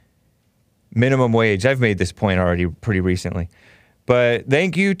minimum wage. I've made this point already pretty recently. But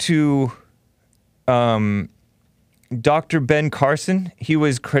thank you to Dr. Ben Carson. He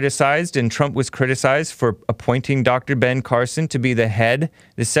was criticized, and Trump was criticized for appointing Dr. Ben Carson to be the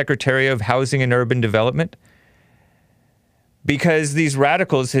Secretary of Housing and Urban Development, because these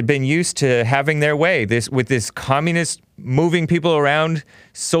radicals had been used to having their way. With this communist moving people around,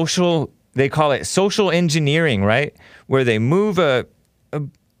 they call it social engineering, right? Where they move a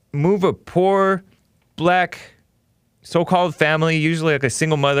poor black so-called family, usually like a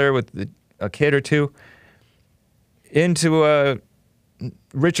single mother with a kid or two, into a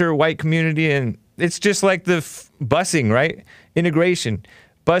richer white community. And it's just like the busing, right? Integration.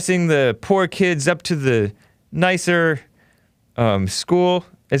 Busing the poor kids up to the nicer school.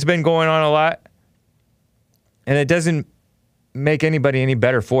 It's been going on a lot. And it doesn't make anybody any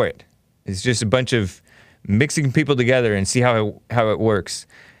better for it. It's just a bunch of mixing people together and see how it works.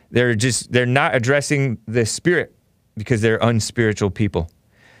 They're not addressing the spirit because they're unspiritual people.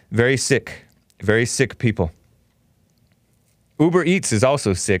 Very sick people. Uber Eats is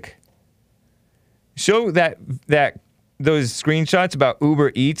also sick. Show that those screenshots about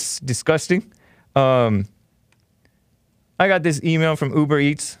Uber Eats, disgusting. I got this email from Uber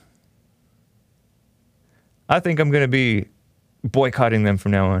Eats. I think I'm going to be boycotting them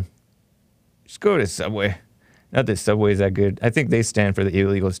from now on. Just go to Subway. Not that Subway is that good. I think they stand for the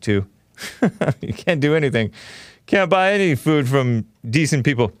illegals too. You can't do anything. Can't buy any food from decent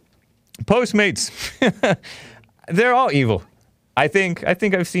people. Postmates. They're all evil. I think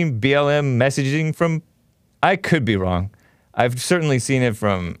I've seen BLM messaging from, I could be wrong. I've certainly seen it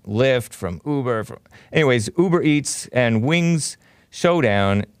from Lyft, from Uber. Anyways, Uber Eats and Wings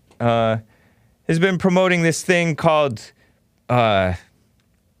Showdown has been promoting this thing called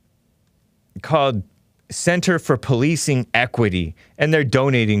Center for Policing Equity, and they're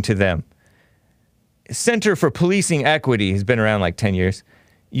donating to them. Center for Policing Equity has been around like 10 years.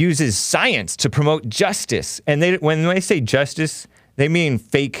 Uses science to promote justice. And when they say justice, they mean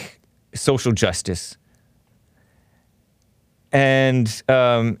fake social justice. And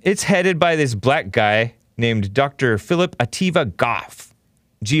it's headed by this black guy named Dr. Phillip Atiba Goff.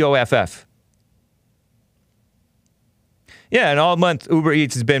 Goff. Yeah, and all month Uber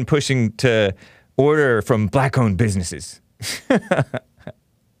Eats has been pushing to order from black-owned businesses.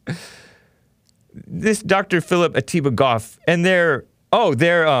 This Dr. Phillip Atiba Goff, and they're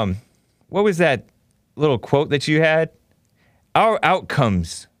what was that little quote that you had? Our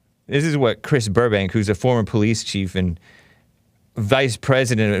outcomes. This is what Chris Burbank, who's a former police chief and vice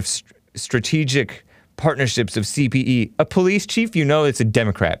president of strategic partnerships of CPE, a police chief, you know it's a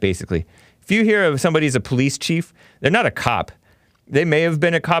Democrat, basically. If you hear of somebody's a police chief, they're not a cop. They may have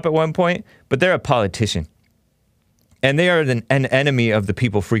been a cop at one point, but they're a politician. And they are an enemy of the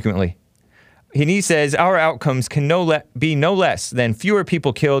people frequently. And he says, our outcomes can be no less than fewer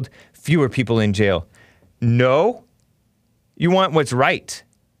people killed, fewer people in jail. No, you want what's right.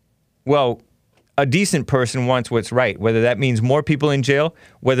 Well, a decent person wants what's right. Whether that means more people in jail,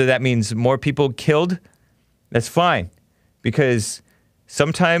 whether that means more people killed, that's fine. Because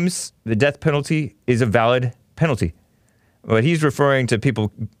sometimes the death penalty is a valid penalty. But he's referring to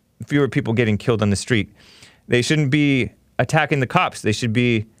fewer people getting killed on the street. They shouldn't be attacking the cops. They should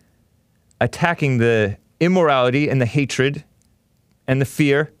be attacking the immorality and the hatred and the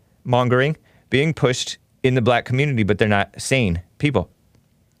fear mongering being pushed in the black community, but they're not sane people.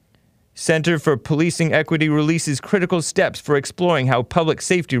 Center for Policing Equity releases critical steps for exploring how public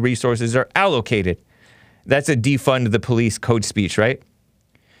safety resources are allocated. That's a defund the police code speech, right?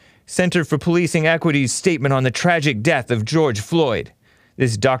 Center for Policing Equity's statement on the tragic death of George Floyd.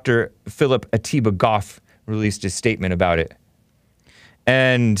 This Dr. Phillip Atiba Goff released a statement about it.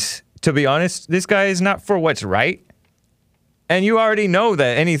 And to be honest, this guy is not for what's right. And you already know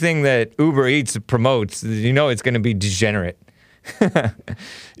that anything that Uber Eats promotes, you know it's going to be degenerate.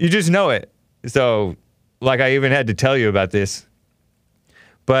 You just know it. So, like I even had to tell you about this.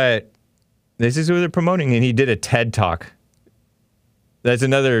 But this is who they're promoting, and he did a TED Talk. That's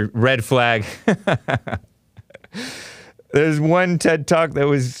another red flag. There's one TED Talk that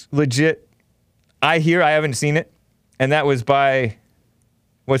was legit. I haven't seen it. And that was by,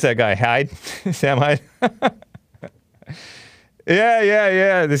 what's that guy, Hyde? Sam Hyde?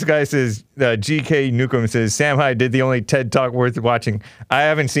 Yeah. This guy says, GK Newcomb says, Sam Hyde did the only TED Talk worth watching. I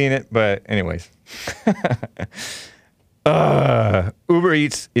haven't seen it, but anyways. Uber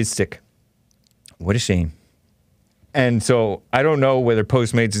Eats is sick. What a shame. And so I don't know whether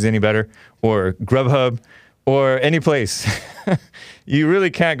Postmates is any better or Grubhub or any place. You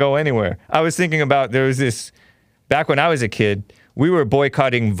really can't go anywhere. I was thinking about, there was this, back when I was a kid, we were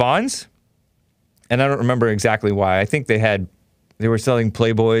boycotting Vons. And I don't remember exactly why. I think they were selling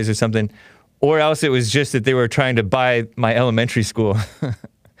Playboys or something. Or else it was just that they were trying to buy my elementary school.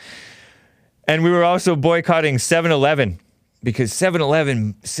 And we were also boycotting 7-Eleven because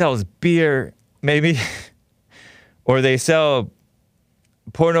 7-Eleven sells beer, maybe. Or they sell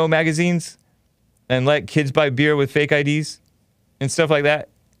porno magazines and let kids buy beer with fake IDs and stuff like that.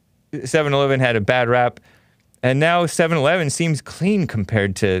 7-Eleven had a bad rap. And now 7-Eleven seems clean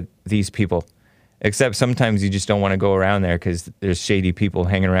compared to these people. Except sometimes you just don't want to go around there because there's shady people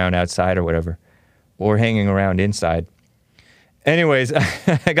hanging around outside or whatever. Or hanging around inside. Anyways,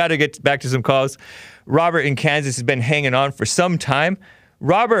 I got to get back to some calls. Robert in Kansas has been hanging on for some time.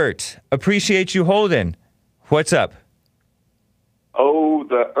 Robert, appreciate you holding. What's up? Oh,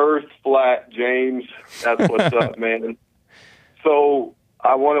 the Earth flat, James. That's what's up, man. So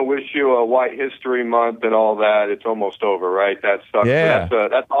I want to wish you a White History Month and all that. It's almost over, right? That sucks. Yeah.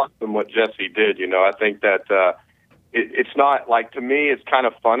 That's awesome what Jesse did. You know, I think that it's not, like, to me, it's kind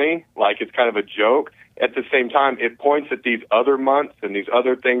of funny. Like, it's kind of a joke. At the same time, it points at these other months and these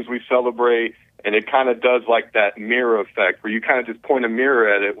other things we celebrate, and it kind of does like that mirror effect where you kind of just point a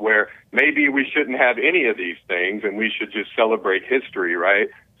mirror at it where maybe we shouldn't have any of these things and we should just celebrate history, right?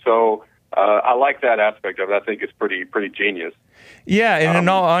 So I like that aspect of it. I think it's pretty genius. Yeah, and in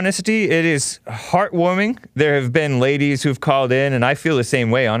all honesty, it is heartwarming. There have been ladies who've called in, and I feel the same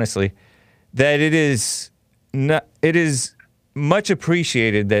way, honestly, that it is much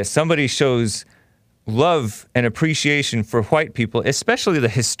appreciated that somebody shows love and appreciation for white people, especially the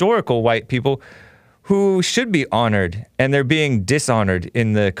historical white people who should be honored, and they're being dishonored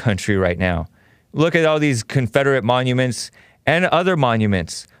in the country right now. Look at all these Confederate monuments and other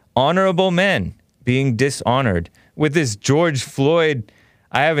monuments. Honorable men being dishonored. With this George Floyd,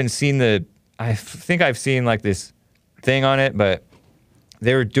 I haven't seen I think I've seen like this thing on it, but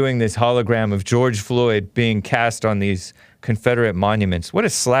they were doing this hologram of George Floyd being cast on these Confederate monuments. What a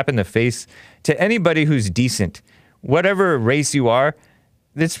slap in the face to anybody who's decent. Whatever race you are,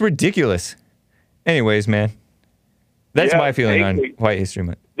 it's ridiculous. Anyways, man, that's my feeling on White History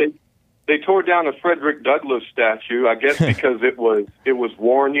Month. They tore down a Frederick Douglass statue, I guess because it was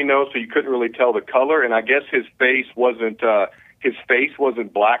worn, you know, so you couldn't really tell the color, and I guess his face wasn't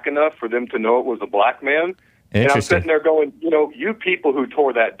black enough for them to know it was a black man. And I'm sitting there going, you know, you people who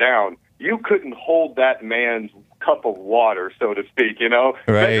tore that down, you couldn't hold that man's cup of water, so to speak, you know?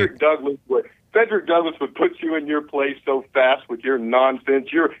 Right. Frederick Douglass would put you in your place so fast with your nonsense,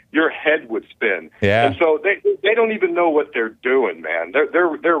 your head would spin. Yeah. And so they don't even know what they're doing, man.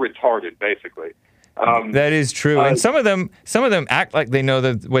 They're retarded, basically. That is true. And some of them act like they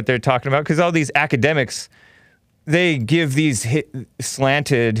know what they're talking about, because all these academics, they give these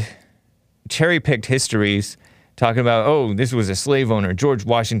slanted, cherry-picked histories talking about, oh, this was a slave owner, George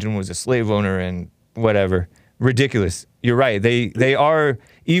Washington was a slave owner, and whatever. Ridiculous. You're right. They are,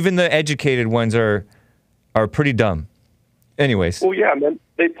 even the educated ones are pretty dumb. Anyways. Well, yeah, man.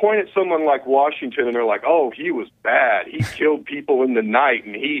 They point at someone like Washington and they're like, oh, he was bad. He killed people in the night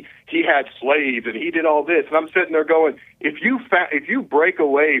and he had slaves and he did all this. And I'm sitting there going, if you break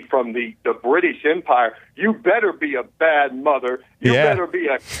away from the British Empire, you better be a bad mother. You better be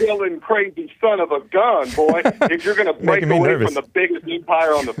a killing, crazy son of a gun, boy, if you're going to break away from the biggest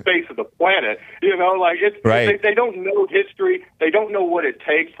empire on the face of the planet. You know, like it's right. They don't know history. They don't know what it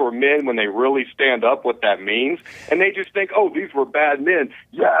takes for men when they really stand up, what that means. And they just think, oh, these were bad men.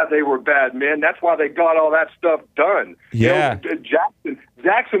 Yeah, they were bad men. That's why they got all that stuff done. Yeah. You know,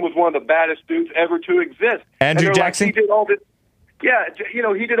 Jackson was one of the baddest dudes ever to exist. Andrew Jackson? Like, he did all this. Yeah, you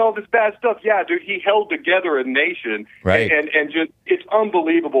know, he did all this bad stuff. Yeah, dude, he held together a nation. Right. And just, it's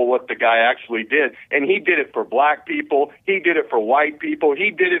unbelievable what the guy actually did. And he did it for black people. He did it for white people.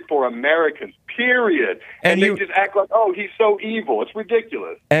 He did it for Americans, period. And they just act like, oh, he's so evil. It's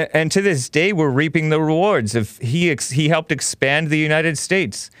ridiculous. And to this day, we're reaping the rewards of he helped expand the United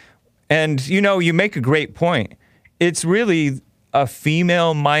States. And, you know, you make a great point. It's really a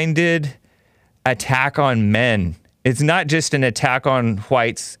female-minded attack on men. It's not just an attack on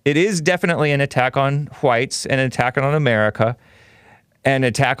whites. It is definitely an attack on whites, an attack on America, an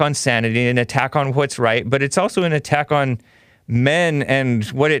attack on sanity, an attack on what's right, but it's also an attack on men and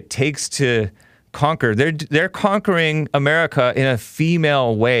what it takes to conquer. They're conquering America in a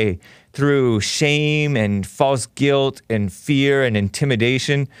female way through shame and false guilt and fear and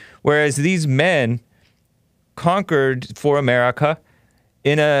intimidation, whereas these men conquered for America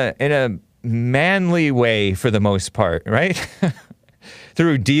in a manly way for the most part, right?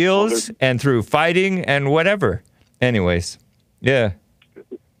 Through deals and through fighting and whatever. Anyways, yeah.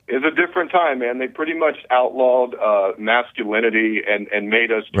 It's a different time, man. They pretty much outlawed masculinity and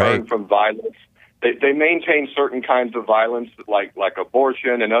made us turn from violence. They maintain certain kinds of violence, like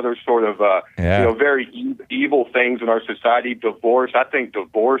abortion and other sort of you know, very evil things in our society. Divorce. I think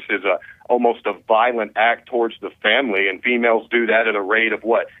divorce is almost a violent act towards the family, and females do that at a rate of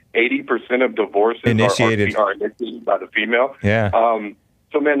 80% of divorces are initiated by the female. Yeah.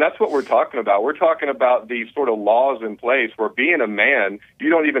 So, man, that's what we're talking about. We're talking about these sort of laws in place where being a man, you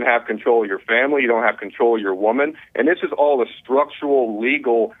don't even have control of your family. You don't have control of your woman. And this is all a structural,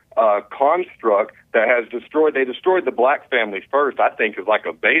 legal construct that has destroyed. They destroyed the black family first, I think, as like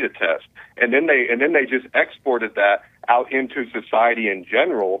a beta test, and then they just exported that out into society in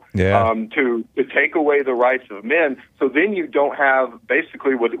general to take away the rights of men. So then you don't have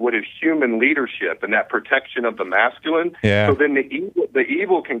basically what is human leadership and that protection of the masculine. Yeah. So then the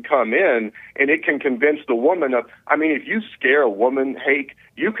evil can come in and it can convince the woman of. I mean, if you scare a woman, Hake,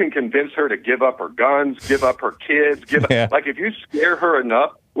 you can convince her to give up her guns, give up her kids, like if you scare her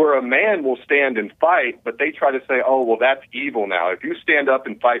enough. Where a man will stand and fight, but they try to say, oh, well, that's evil now. If you stand up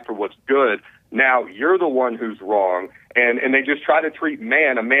and fight for what's good, now you're the one who's wrong. And they just try to treat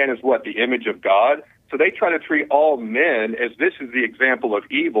man. A man is what? The image of God. So they try to treat all men as this is the example of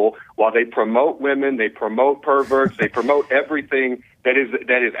evil, while they promote women, they promote perverts, they promote everything that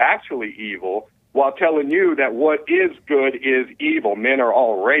is actually evil, while telling you that what is good is evil. Men are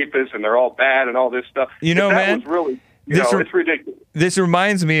all rapists and they're all bad and all this stuff. You know, man. Was really, it's ridiculous. This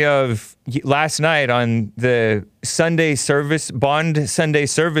reminds me of last night on the Bond Sunday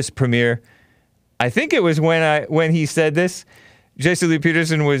service premiere. I think it was when he said this. Jesse Lee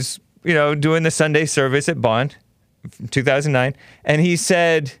Peterson was, doing the Sunday service at Bond, 2009, and he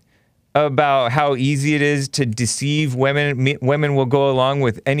said about how easy it is to deceive women. Women will go along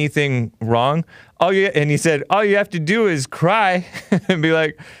with anything wrong. And he said, all you have to do is cry and be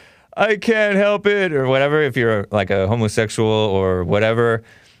like, I can't help it, or whatever. If you're like a homosexual or whatever,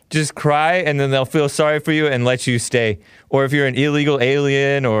 just cry, and then they'll feel sorry for you and let you stay. Or if you're an illegal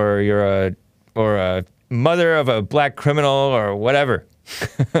alien, or you're a mother of a black criminal, or whatever,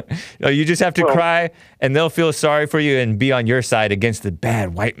 you just have to cry, and they'll feel sorry for you and be on your side against the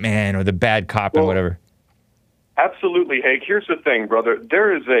bad white man or the bad cop or whatever. Absolutely, Hake. Here's the thing, brother.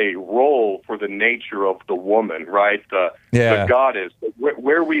 There is a role for the nature of the woman, right? The goddess,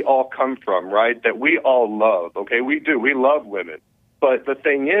 where we all come from, right? That we all love, okay? We do. We love women. But the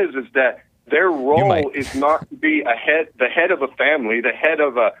thing is that their role is not to be the head of a family, the head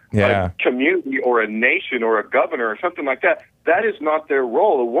of a community or a nation or a governor or something like that. That is not their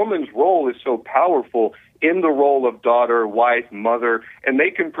role. A woman's role is so powerful in the role of daughter, wife, mother, and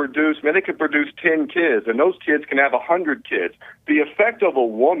they can produce 10 kids, and those kids can have 100 kids. The effect of a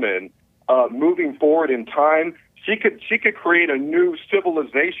woman moving forward in time, she could create a new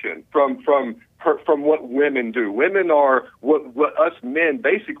civilization from what women do. Women are what us men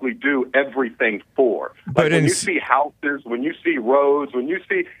basically do everything for. Like when you see houses, when you see roads, when you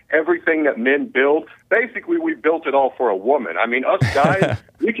see everything that men build, basically we built it all for a woman. I mean, us guys,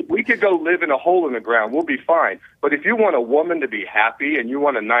 we could go live in a hole in the ground. We'll be fine. But if you want a woman to be happy and you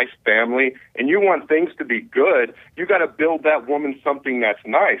want a nice family and you want things to be good, you got to build that woman something that's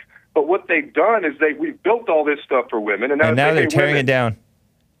nice. But what they've done is we've built all this stuff for women, and now they're tearing it down.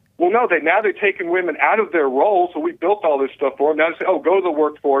 Well, no, now they're taking women out of their role, so we built all this stuff for them. Now they say, go to the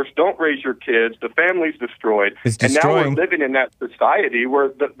workforce, don't raise your kids, the family's destroyed. And now we're living in that society where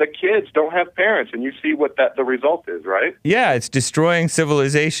the kids don't have parents, and you see what the result is, right? Yeah, it's destroying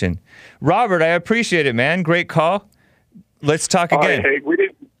civilization. Robert, I appreciate it, man. Great call. Let's talk again. Hey, we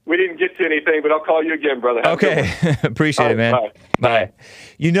didn't get to anything, but I'll call you again, brother. Okay, appreciate it, man. Bye.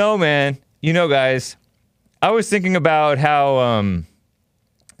 Man, guys, I was thinking about how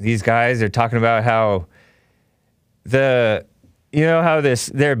these guys are talking about how the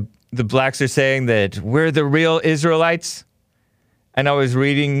blacks are saying that we're the real Israelites, and I was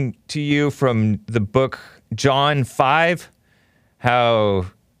reading to you from the book John 5, how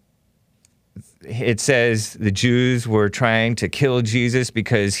it says the Jews were trying to kill Jesus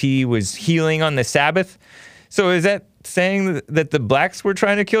because he was healing on the Sabbath. So is that saying that the blacks were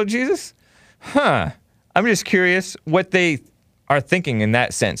trying to kill Jesus? I'm just curious what they are thinking in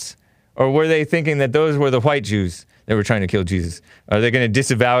that sense. Or were they thinking that those were the white Jews that were trying to kill Jesus? Are they going to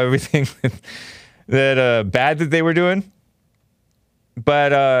disavow everything that bad that they were doing?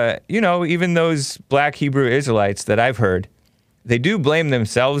 But, even those black Hebrew Israelites that I've heard, they do blame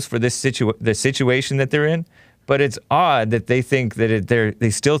themselves for this the situation that they're in, but it's odd that they think that they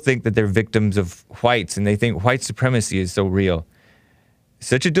still think that they're victims of whites, and they think white supremacy is so real.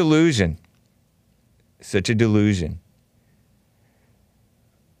 Such a delusion. Such a delusion.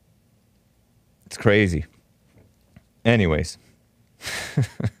 It's crazy. Anyways.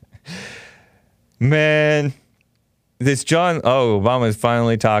 Man, this Obama's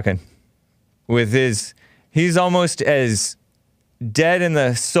finally talking with he's almost as dead in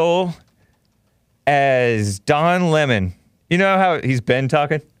the soul as Don Lemon. You know how he's been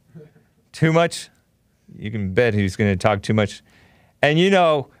talking? Too much? You can bet he's going to talk too much. And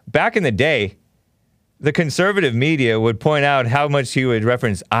back in the day, the conservative media would point out how much he would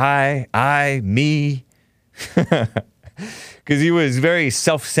reference I, me. because he was very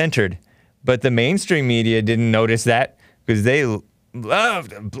self-centered. But the mainstream media didn't notice that because they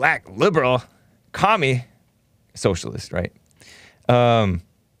loved a black liberal commie socialist, right?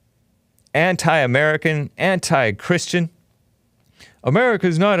 Anti-American, anti-Christian.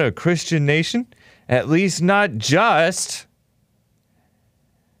 America's not a Christian nation, at least not just.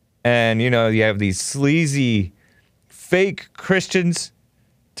 And, you know, you have these sleazy, fake Christians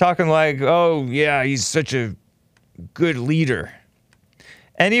talking like, oh, yeah, he's such a good leader.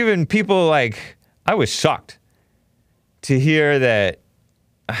 And even people like, I was shocked to hear that,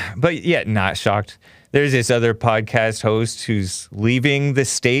 but yet not shocked. There's this other podcast host who's leaving the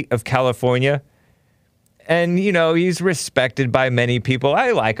state of California. And, you know, he's respected by many people.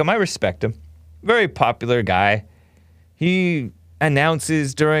 I like him. I respect him. Very popular guy. He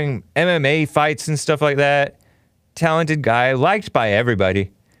announces during MMA fights and stuff like that. Talented guy, liked by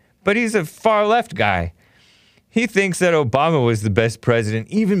everybody. But he's a far left guy. He thinks that Obama was the best president,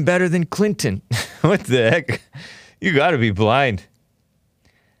 even better than Clinton. What the heck? You gotta be blind.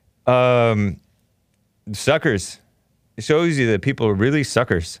 Suckers. It shows you that people are really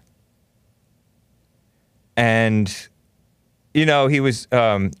suckers. And, you know, he was,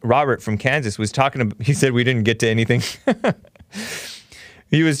 Robert from Kansas was talking about, he said we didn't get to anything.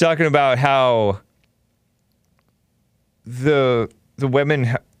 He was talking about how the women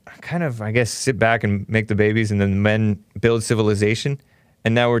kind of, I guess, sit back and make the babies, and then the men build civilization.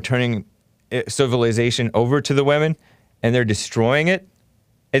 And now we're turning civilization over to the women, and they're destroying it.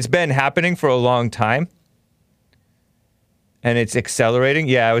 It's been happening for a long time. And it's accelerating.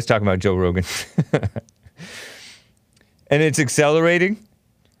 Yeah, I was talking about Joe Rogan. And it's accelerating,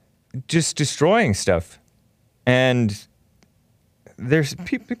 just destroying stuff. And there's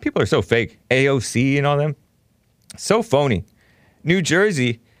people are so fake. AOC and all them. So phony. New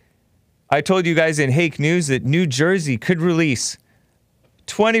Jersey, I told you guys in Hake News that New Jersey could release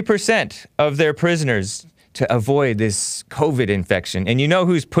 20% of their prisoners to avoid this COVID infection. And you know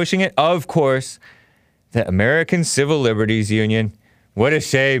who's pushing it? Of course, the American Civil Liberties Union. What a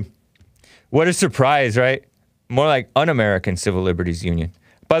shame. What a surprise, right? More like Un-American Civil Liberties Union.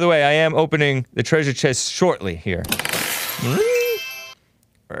 By the way, I am opening the treasure chest shortly here.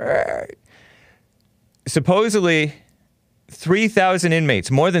 Supposedly, 3,000 inmates,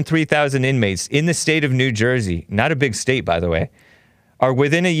 more than 3,000 inmates in the state of New Jersey, not a big state, by the way, are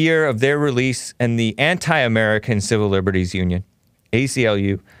within a year of their release, and the Anti-American Civil Liberties Union,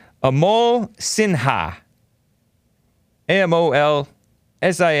 ACLU, Amol Sinha, A-M-O-L-S-I-N-H-A,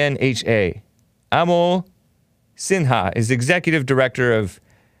 Amol Sinha is executive director of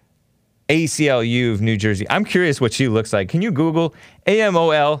ACLU of New Jersey. I'm curious what she looks like. Can you Google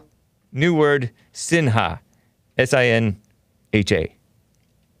A-M-O-L, new word, Sinha, S-I-N-H-A.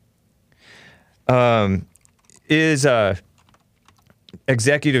 Is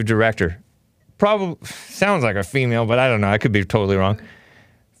executive director. Probably sounds like a female, but I don't know. I could be totally wrong.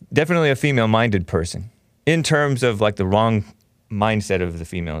 Definitely a female-minded person in terms of like the wrong mindset of the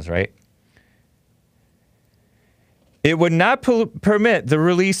females, right? It would not permit the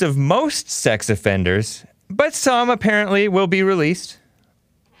release of most sex offenders, but some apparently will be released.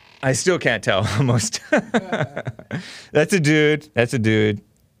 I still can't tell, almost. That's a dude. That's a dude.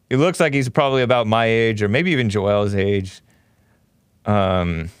 He looks like he's probably about my age, or maybe even Joel's age.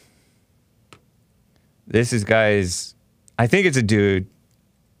 This is guy's... I think it's a dude.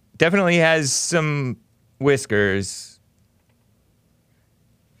 Definitely has some whiskers.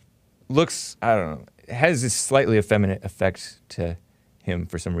 Looks, I don't know, has this slightly effeminate effect to him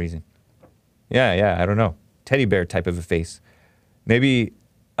for some reason. Yeah, I don't know. Teddy bear type of a face. Maybe,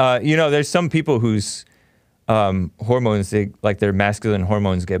 you know, there's some people whose hormones, like their masculine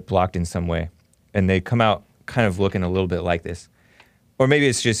hormones get blocked in some way. And they come out kind of looking a little bit like this. Or maybe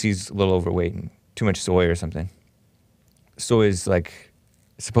it's just he's a little overweight and too much soy or something. Soy is like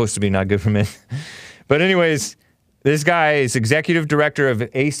supposed to be not good for men. But anyways, this guy is executive director of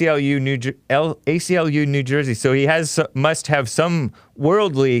ACLU New Jersey. So he must have some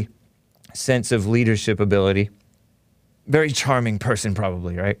worldly sense of leadership ability. Very charming person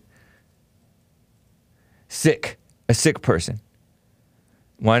probably, right? A sick person.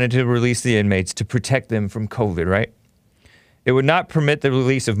 Wanted to release the inmates to protect them from COVID, right? It would not permit the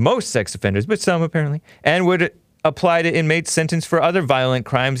release of most sex offenders, but some apparently, and would apply to inmates sentenced for other violent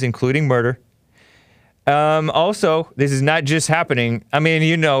crimes, including murder. Also, this is not just happening. I mean,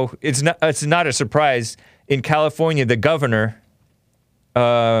 you know, it's not a surprise. In California, the governor,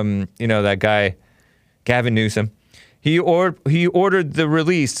 you know, that guy, Gavin Newsom, he ordered the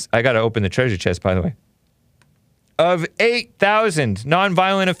release. I got to open the treasure chest, by the way. of 8,000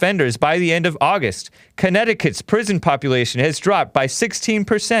 nonviolent offenders by the end of August. Connecticut's prison population has dropped by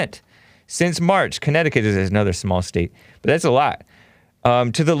 16% since March. Connecticut is another small state, but that's a lot.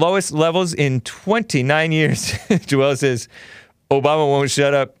 To the lowest levels in 29 years. Joel says, Obama won't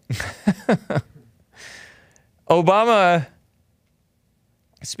shut up. Obama,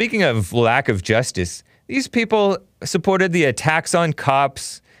 speaking of lack of justice, these people supported the attacks on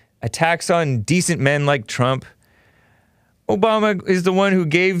cops, attacks on decent men like Trump. Obama is the one who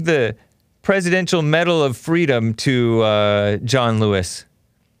gave the Presidential Medal of Freedom to John Lewis,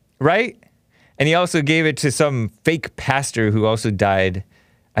 right? And he also gave it to some fake pastor who also died,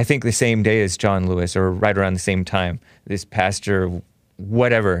 I think the same day as John Lewis, or right around the same time. This pastor,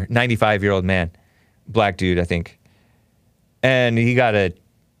 whatever, 95-year-old man, black dude, I think. And he got a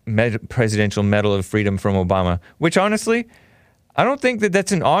Presidential Medal of Freedom from Obama, which honestly, I don't think that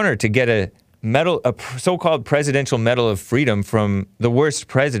that's an honor to get a medal, a so-called Presidential Medal of Freedom from the worst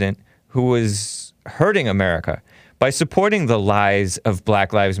president who was hurting America by supporting the lies of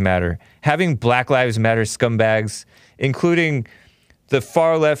Black Lives Matter, having Black Lives Matter scumbags, including the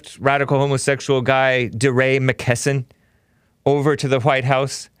far-left radical homosexual guy, DeRay McKesson, over to the White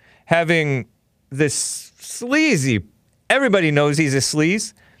House, having this sleazy, everybody knows he's a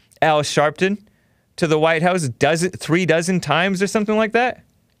sleaze, Al Sharpton, to the White House 3 dozen times or something like that.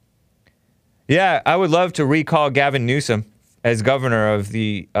 Yeah, I would love to recall Gavin Newsom as governor of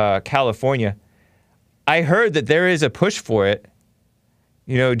the California. I heard that there is a push for it.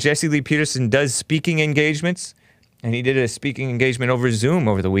 You know, Jesse Lee Peterson does speaking engagements, and he did a speaking engagement over Zoom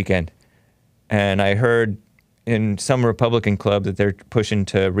over the weekend. And I heard in some Republican club that they're pushing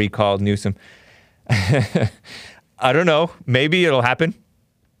to recall Newsom. I don't know. Maybe it'll happen.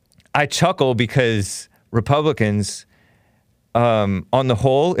 I chuckle because Republicans, on the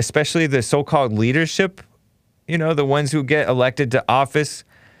whole, especially the so-called leadership, you know, the ones who get elected to office,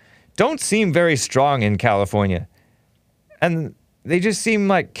 don't seem very strong in California. And they just seem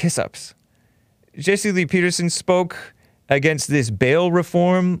like kiss-ups. Jesse Lee Peterson spoke against this bail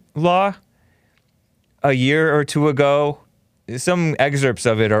reform law a year or two ago. Some excerpts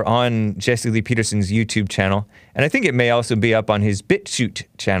of it are on Jesse Lee Peterson's YouTube channel. And I think it may also be up on his BitChute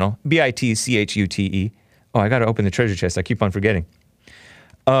channel, BITCHUTE. Oh, I got to open the treasure chest. I keep on forgetting.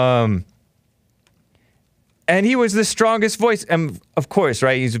 And he was the strongest voice. And of course,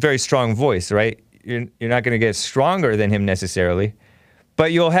 right, he's a very strong voice, right? You're not going to get stronger than him necessarily.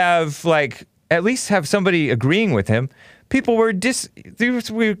 But you'll have, like, at least have somebody agreeing with him. People were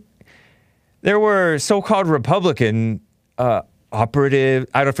there were so-called Republican operative,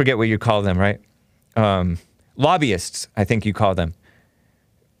 I don't forget what you call them, right? Lobbyists, I think you call them.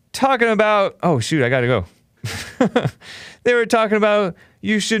 Talking about, oh shoot, I gotta go. They were talking about,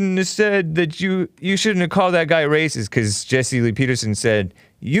 you shouldn't have said that you shouldn't have called that guy racist, because Jesse Lee Peterson said,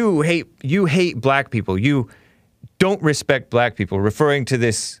 you hate black people. You don't respect black people, referring to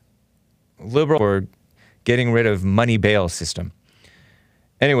this liberal or getting rid of money bail system.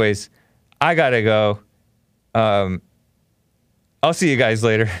 Anyways, I gotta go. I'll see you guys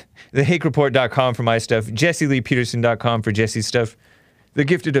later. TheHakeReport.com for my stuff. JesseLeePeterson.com for Jesse's stuff.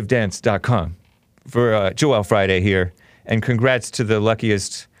 TheGiftedOfDance.com for Joel Friday here. And congrats to the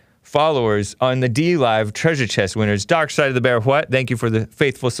luckiest followers on the DLive treasure chest winners. Dark Side of the Bear What? Thank you for the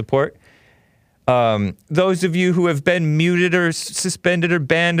faithful support. Those of you who have been muted or suspended or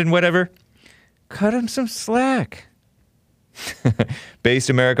banned and whatever, cut them some slack. Based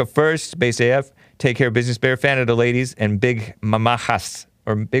America First, Based AF, Take Care Business Bear, Fan of the Ladies, and Big Mamajas,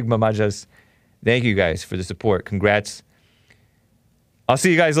 or Big Mamajas. Thank you guys for the support. Congrats. I'll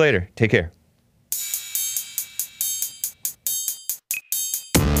see you guys later. Take care.